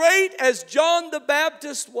 As great as John the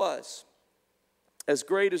Baptist was,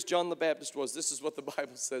 this is what the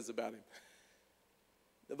Bible says about him.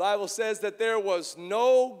 The Bible says that there was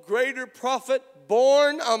no greater prophet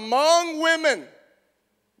born among women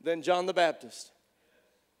than John the Baptist.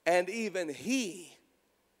 And even he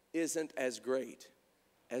isn't as great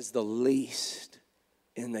as the least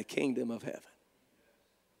in the kingdom of heaven.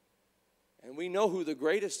 And we know who the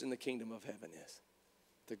greatest in the kingdom of heaven is.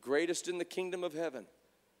 The greatest in the kingdom of heaven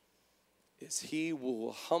is he who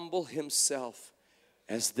will humble himself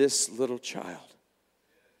as this little child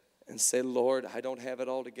and say, Lord, I don't have it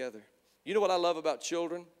all together. You know what I love about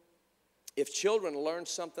children? If children learn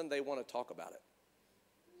something, they want to talk about it.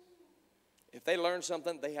 If they learn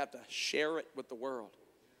something, they have to share it with the world.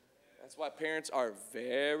 That's why parents are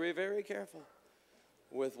very, very careful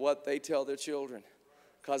with what they tell their children,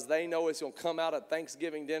 because they know it's going to come out at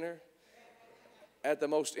Thanksgiving dinner at the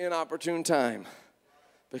most inopportune time.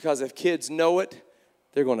 Because if kids know it,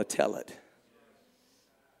 they're going to tell it.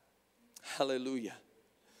 Hallelujah.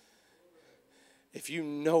 If you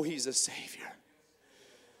know He's a Savior,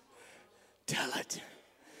 tell it.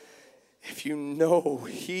 If you know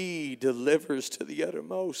He delivers to the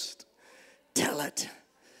uttermost, tell it.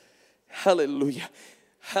 Hallelujah.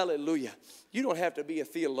 Hallelujah. You don't have to be a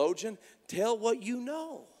theologian. Tell what you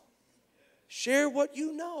know. Share what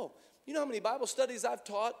you know. You know how many Bible studies I've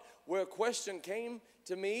taught where a question came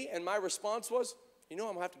to me and my response was, you know,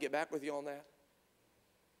 I'm going to have to get back with you on that.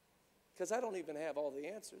 Because I don't even have all the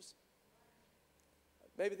answers.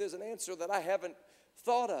 Maybe there's an answer that I haven't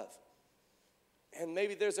thought of. And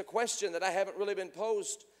maybe there's a question that I haven't really been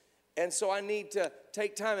posed. And so I need to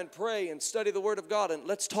take time and pray and study the Word of God. And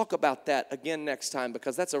let's talk about that again next time,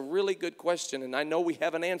 because that's a really good question. And I know we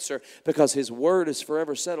have an answer because His Word is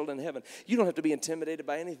forever settled in heaven. You don't have to be intimidated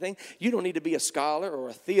by anything. You don't need to be a scholar or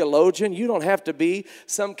a theologian. You don't have to be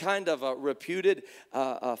some kind of a reputed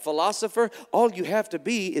philosopher. All you have to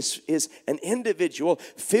be is an individual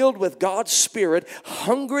filled with God's Spirit,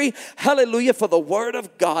 hungry, hallelujah, for the Word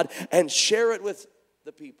of God, and share it with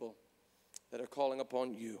the people that are calling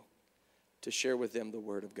upon you to share with them the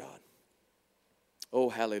Word of God. Oh,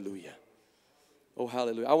 hallelujah. Oh,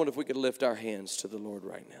 hallelujah. I wonder if we could lift our hands to the Lord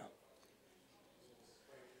right now.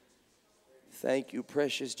 Thank you,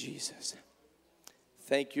 precious Jesus.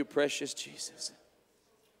 Thank you, precious Jesus.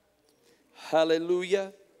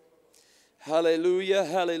 Hallelujah. Hallelujah,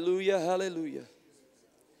 hallelujah, hallelujah.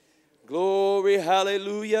 Glory,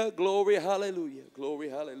 hallelujah, glory, hallelujah, glory,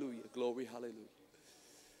 hallelujah, glory, hallelujah.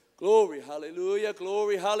 Glory, hallelujah,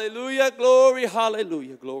 glory, hallelujah, glory,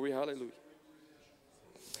 hallelujah, glory, hallelujah.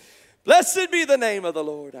 Blessed be the name of the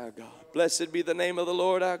Lord our God. Blessed be the name of the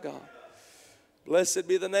Lord our God. Blessed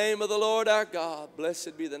be the name of the Lord our God.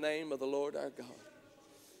 Blessed be the name of the Lord our God.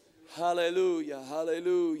 Hallelujah,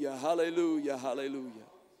 hallelujah, hallelujah, hallelujah.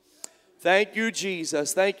 Thank you,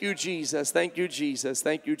 Jesus. Thank you, Jesus. Thank you, Jesus.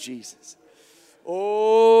 Thank you, Jesus.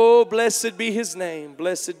 Oh, blessed be His name.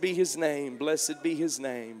 Blessed be His name. Blessed be His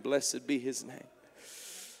name. Blessed be His name.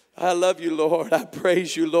 I love you, Lord. I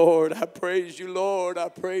praise you, Lord. I praise you, Lord. I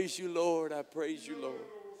praise you, Lord. I praise you, Lord.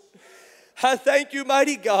 I thank you,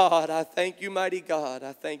 mighty God. I thank you, mighty God.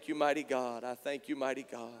 I thank you, mighty God. I thank you, mighty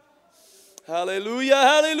God. Hallelujah,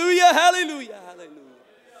 hallelujah, hallelujah, hallelujah.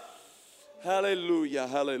 Hallelujah,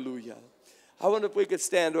 hallelujah. I wonder if we could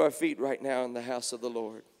stand to our feet right now in the house of the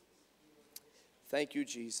Lord. Thank you,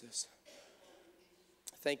 Jesus.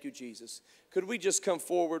 Thank you, Jesus. Could we just come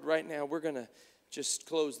forward right now? We're going to just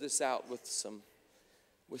close this out with some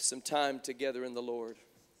time together in the Lord.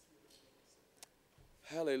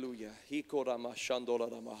 Hallelujah. Why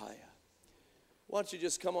don't you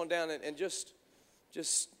just come on down and just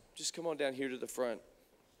come on down here to the front.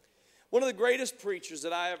 One of the greatest preachers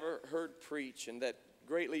that I ever heard preach and that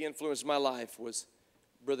greatly influenced my life was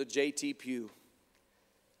Brother J.T. Pugh.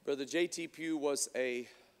 Brother J.T. Pugh was a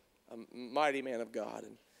mighty man of God.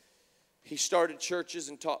 And he started churches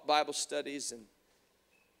and taught Bible studies,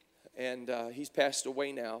 and he's passed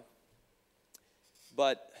away now.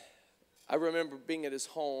 But I remember being at his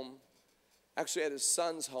home, actually at his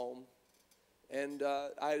son's home, and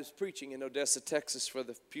I was preaching in Odessa, Texas for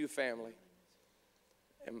the Pugh family.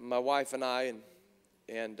 And my wife and I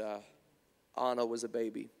and Anna was a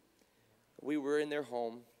baby. We were in their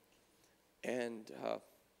home, and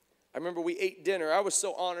I remember we ate dinner. I was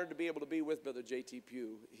so honored to be able to be with Brother J.T.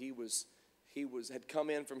 Pugh. He had come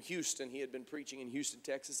in from Houston. He had been preaching in Houston,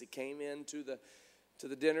 Texas. He came in to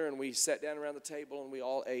the dinner, and we sat down around the table, and we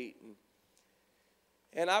all ate.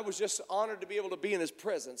 And I was just honored to be able to be in his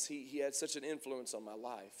presence. He had such an influence on my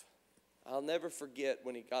life. I'll never forget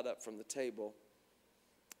when he got up from the table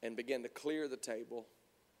and began to clear the table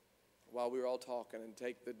while we were all talking and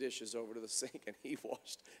take the dishes over to the sink, and he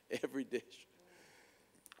washed every dish.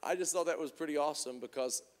 I just thought that was pretty awesome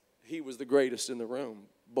because he was the greatest in the room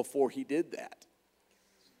before he did that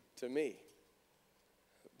to me.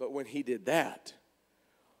 But when he did that,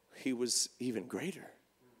 he was even greater.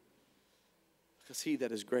 Because he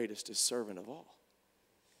that is greatest is servant of all.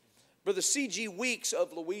 Brother C.G. Weeks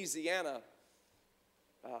of Louisiana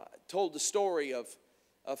told the story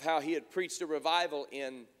of how he had preached a revival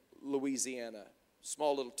in Louisiana,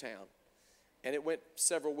 small little town. And it went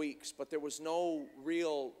several weeks, but there was no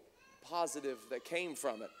real positive that came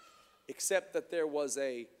from it, except that there was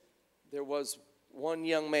one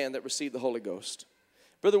young man that received the Holy Ghost.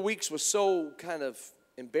 Brother Weeks was so kind of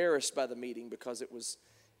embarrassed by the meeting because it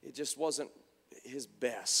just wasn't his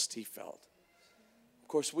best, he felt. Of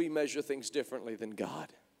course, we measure things differently than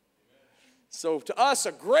God. So to us,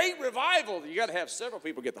 a great revival, you got to have several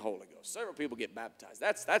people get the Holy Ghost. Several people get baptized.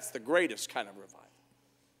 That's the greatest kind of revival.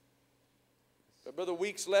 But Brother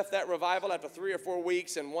Weeks left that revival after 3 or 4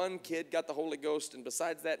 weeks, and one kid got the Holy Ghost, and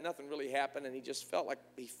besides that, nothing really happened, and he just felt like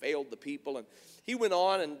he failed the people, and he went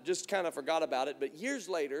on and just kind of forgot about it. But years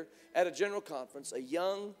later, at a general conference, a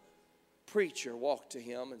young preacher walked to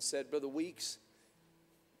him and said, Brother Weeks,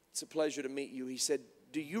 it's a pleasure to meet you. He said,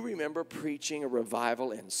 do you remember preaching a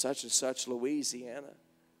revival in such and such Louisiana?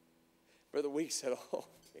 Brother Weeks said, oh,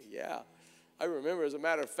 yeah, I remember. As a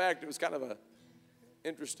matter of fact, it was kind of a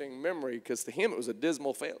interesting memory because to him it was a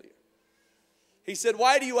dismal failure. He said,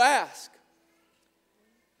 why do you ask?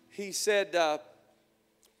 He said,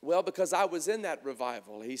 well, because I was in that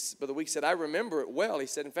revival. Brother Weeks said, I remember it well. He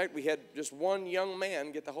said, in fact, we had just one young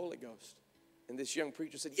man get the Holy Ghost. And this young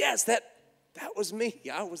preacher said, yes, that was me.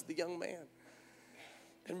 I was the young man.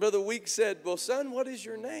 And Brother Weeks said, well, son, what is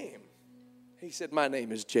your name? He said, my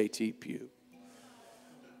name is J.T. Pugh.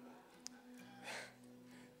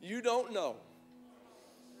 You don't know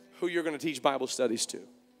who you're going to teach Bible studies to,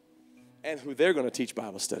 and who they're going to teach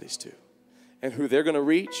Bible studies to, and who they're going to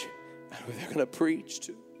reach, and who they're going to preach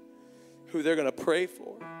to, who they're going to pray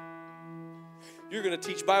for. You're going to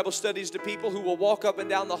teach Bible studies to people who will walk up and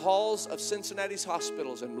down the halls of Cincinnati's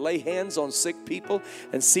hospitals and lay hands on sick people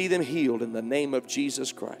and see them healed in the name of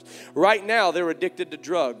Jesus Christ. Right now, they're addicted to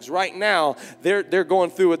drugs. Right now, they're going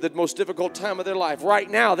through the most difficult time of their life.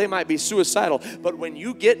 Right now, they might be suicidal. But when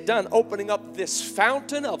you get done opening up this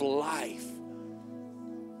fountain of life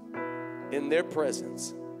in their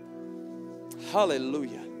presence,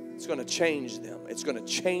 hallelujah, it's going to change them. It's going to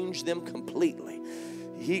change them completely.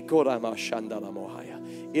 It's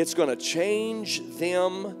going to change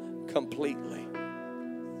them completely.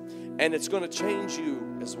 And it's going to change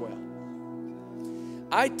you as well.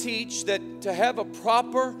 I teach that to have a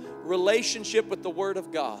proper relationship with the Word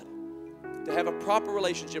of God,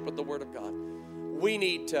 we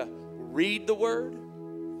need to read the Word.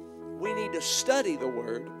 We need to study the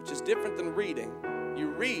Word, which is different than reading. You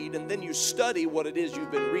read and then you study what it is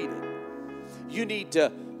you've been reading. You need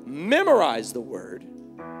to memorize the Word.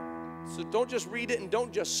 So don't just read it and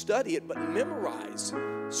don't just study it, but memorize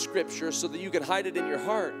Scripture so that you can hide it in your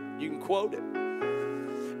heart. You can quote it.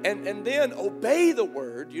 And then obey the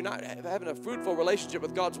Word. You're not having a fruitful relationship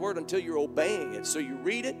with God's Word until you're obeying it. So you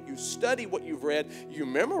read it, you study what you've read, you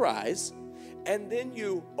memorize, and then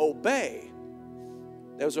you obey.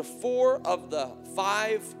 Those are 4 of the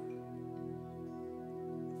 5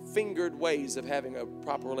 fingered ways of having a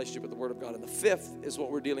proper relationship with the Word of God. And the 5th is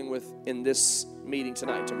what we're dealing with in this meeting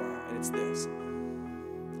tonight, tomorrow. And it's this.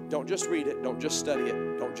 Don't just read it. Don't just study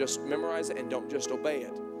it. Don't just memorize it. And don't just obey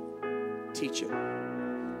it. Teach it.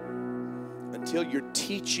 Until you're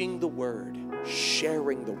teaching the Word,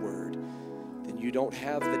 sharing the Word, then you don't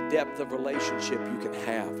have the depth of relationship you can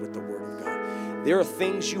have with the Word of God. There are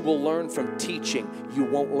things you will learn from teaching you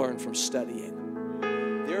won't learn from studying.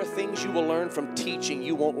 There are things you will learn from teaching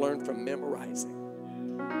you won't learn from memorizing.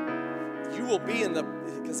 You will be in the,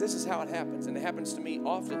 because this is how it happens, and it happens to me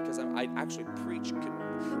often because I actually preach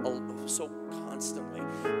so constantly.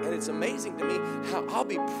 And it's amazing to me how I'll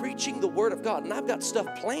be preaching the Word of God, and I've got stuff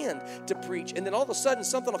planned to preach, and then all of a sudden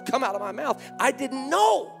something will come out of my mouth I didn't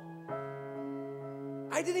know.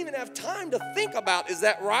 I didn't even have time to think about, is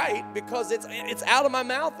that right? Because it's out of my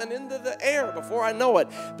mouth and into the air before I know it,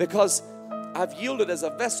 because I've yielded as a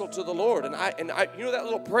vessel to the Lord. And I, you know that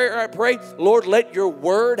little prayer I pray, Lord, let your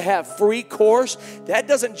word have free course. That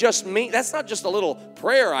doesn't just mean, that's not just a little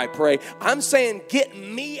prayer I pray. I'm saying get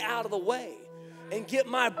me out of the way and get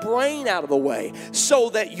my brain out of the way so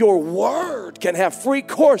that your word can have free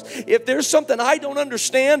course. If there's something I don't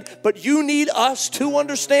understand, but you need us to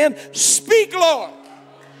understand, speak, Lord.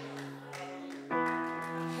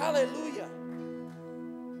 Hallelujah.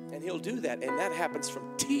 And he'll do that. And that happens from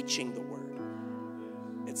teaching the word.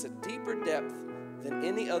 It's a deeper depth than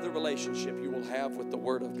any other relationship you will have with the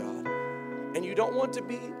Word of God. And you don't want to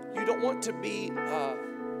be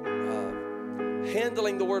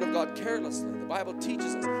handling the Word of God carelessly. The Bible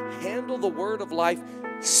teaches us, handle the Word of life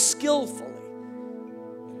skillfully.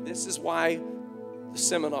 And this is why the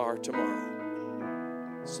seminar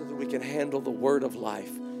tomorrow, so that we can handle the Word of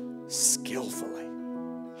life skillfully.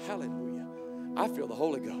 Hallelujah. I feel the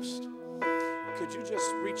Holy Ghost. Could you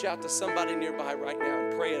just reach out to somebody nearby right now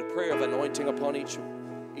and pray a prayer of anointing upon each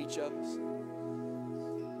each of us.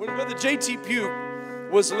 When Brother J.T. Pugh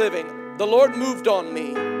was living, the Lord moved on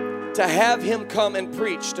me to have him come and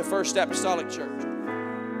preach to First Apostolic Church.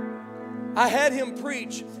 I had him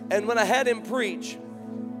preach, and when I had him preach,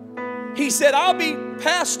 he said, I'll be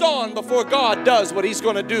passed on before God does what he's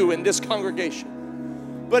going to do in this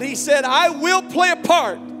congregation. But he said, I will play a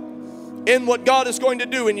part in what God is going to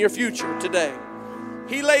do in your future today.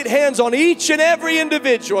 He laid hands on each and every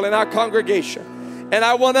individual in our congregation. And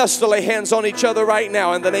I want us to lay hands on each other right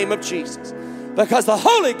now in the name of Jesus. Because the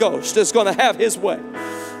Holy Ghost is going to have his way.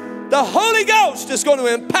 The Holy Ghost is going to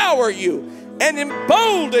empower you and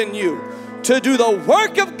embolden you to do the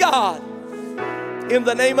work of God in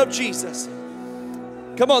the name of Jesus.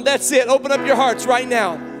 Come on, that's it. Open up your hearts right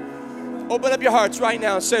now. Open up your hearts right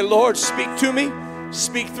now and say, Lord, speak to me,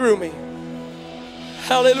 speak through me.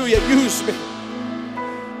 Hallelujah. Use me.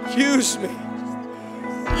 Use me.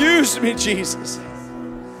 Use me, Jesus.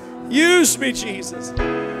 Use me, Jesus.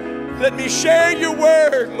 Let me share your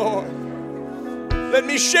word, Lord. Let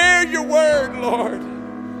me share your word, Lord.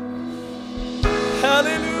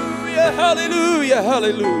 Hallelujah, hallelujah,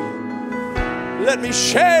 hallelujah. Let me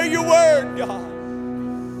share your word, God.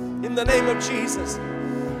 In the name of Jesus.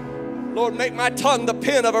 Lord, make my tongue the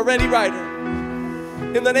pen of a ready writer.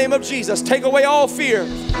 In the name of Jesus, take away all fear.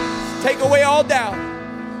 Take away all doubt.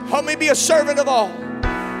 Help me be a servant of all.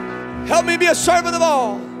 Help me be a servant of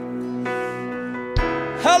all.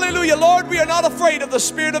 Hallelujah. Lord, we are not afraid of the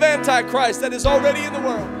spirit of Antichrist that is already in the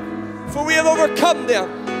world. For we have overcome them.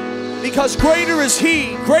 Because greater is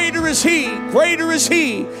He, greater is He, greater is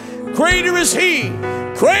He, greater is He,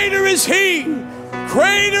 greater is He,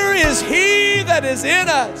 greater is He that is in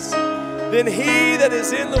us than he that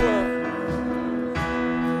is in the world.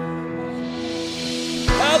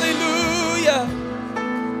 Hallelujah.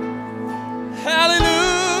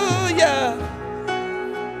 Hallelujah.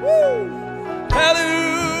 Woo.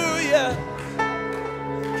 Hallelujah.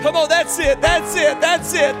 Come on, that's it, that's it,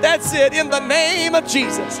 that's it, that's it. In the name of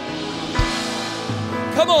Jesus.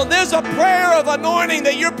 Come on, there's a prayer of anointing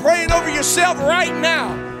that you're praying over yourself right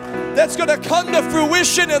now that's going to come to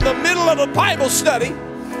fruition in the middle of a Bible study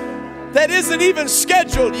that isn't even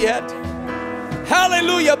scheduled yet.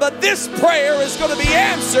 Hallelujah. But this prayer is going to be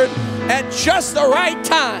answered at just the right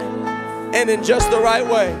time and in just the right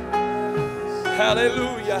way.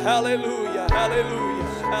 Hallelujah, hallelujah, hallelujah,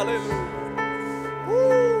 hallelujah.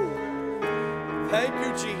 Woo. Thank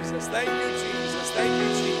you, Jesus. Thank you, Jesus. Thank you,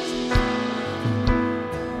 Jesus.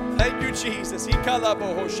 Thank you, Jesus.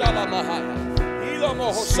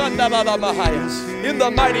 In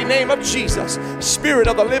the mighty name of Jesus, Spirit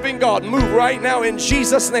of the living God, move right now in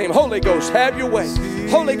Jesus' name. Holy Ghost, have your way.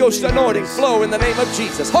 Holy Ghost anointing, flow in the name of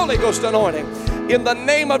Jesus. Holy Ghost anointing, in the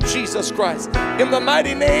name of Jesus Christ. In the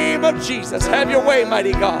mighty name of Jesus, have your way,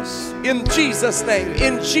 mighty God. In Jesus' name,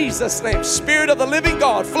 in Jesus' name. Spirit of the living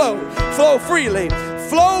God, flow freely.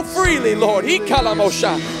 Flow freely, Lord.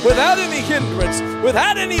 Without any hindrance,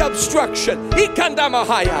 without any obstruction. In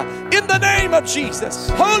the name of Jesus.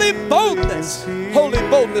 Holy boldness,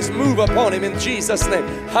 move upon him in Jesus' name.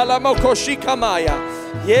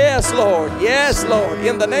 Yes, Lord. Yes, Lord.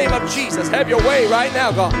 In the name of Jesus, have your way right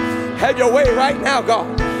now, God. Have your way right now,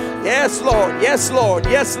 God. Yes, Lord. Yes, Lord.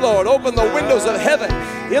 Yes, Lord. Open the windows of heaven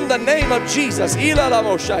in the name of Jesus.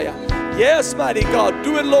 Yes, mighty God.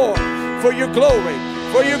 Do it, Lord, for your glory.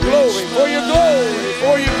 For your glory, for your glory,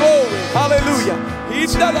 for your glory. Hallelujah.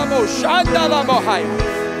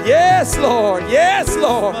 Yes, Lord. Yes,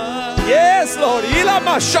 Lord. Yes, Lord.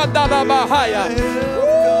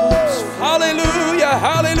 Hallelujah.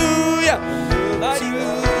 Hallelujah. Mighty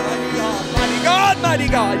God, mighty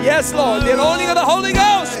God. Yes, Lord. The anointing of the Holy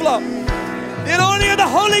Ghost flow. The anointing of the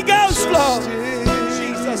Holy Ghost flow. In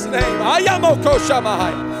Jesus' name.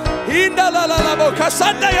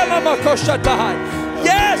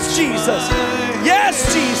 Yes, Jesus. Yes,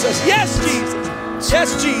 Jesus. Yes, Jesus. Yes,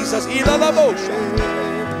 Jesus. In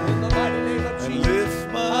the mighty name of Jesus.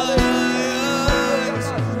 Hallelujah.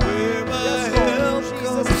 Where my help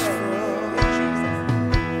comes from.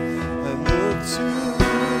 I look to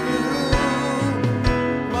you,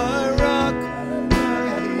 my rock, my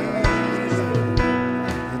healer.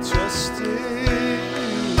 I trust in you.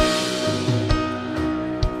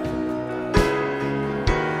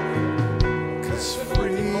 'Cause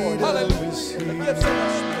freedom is here.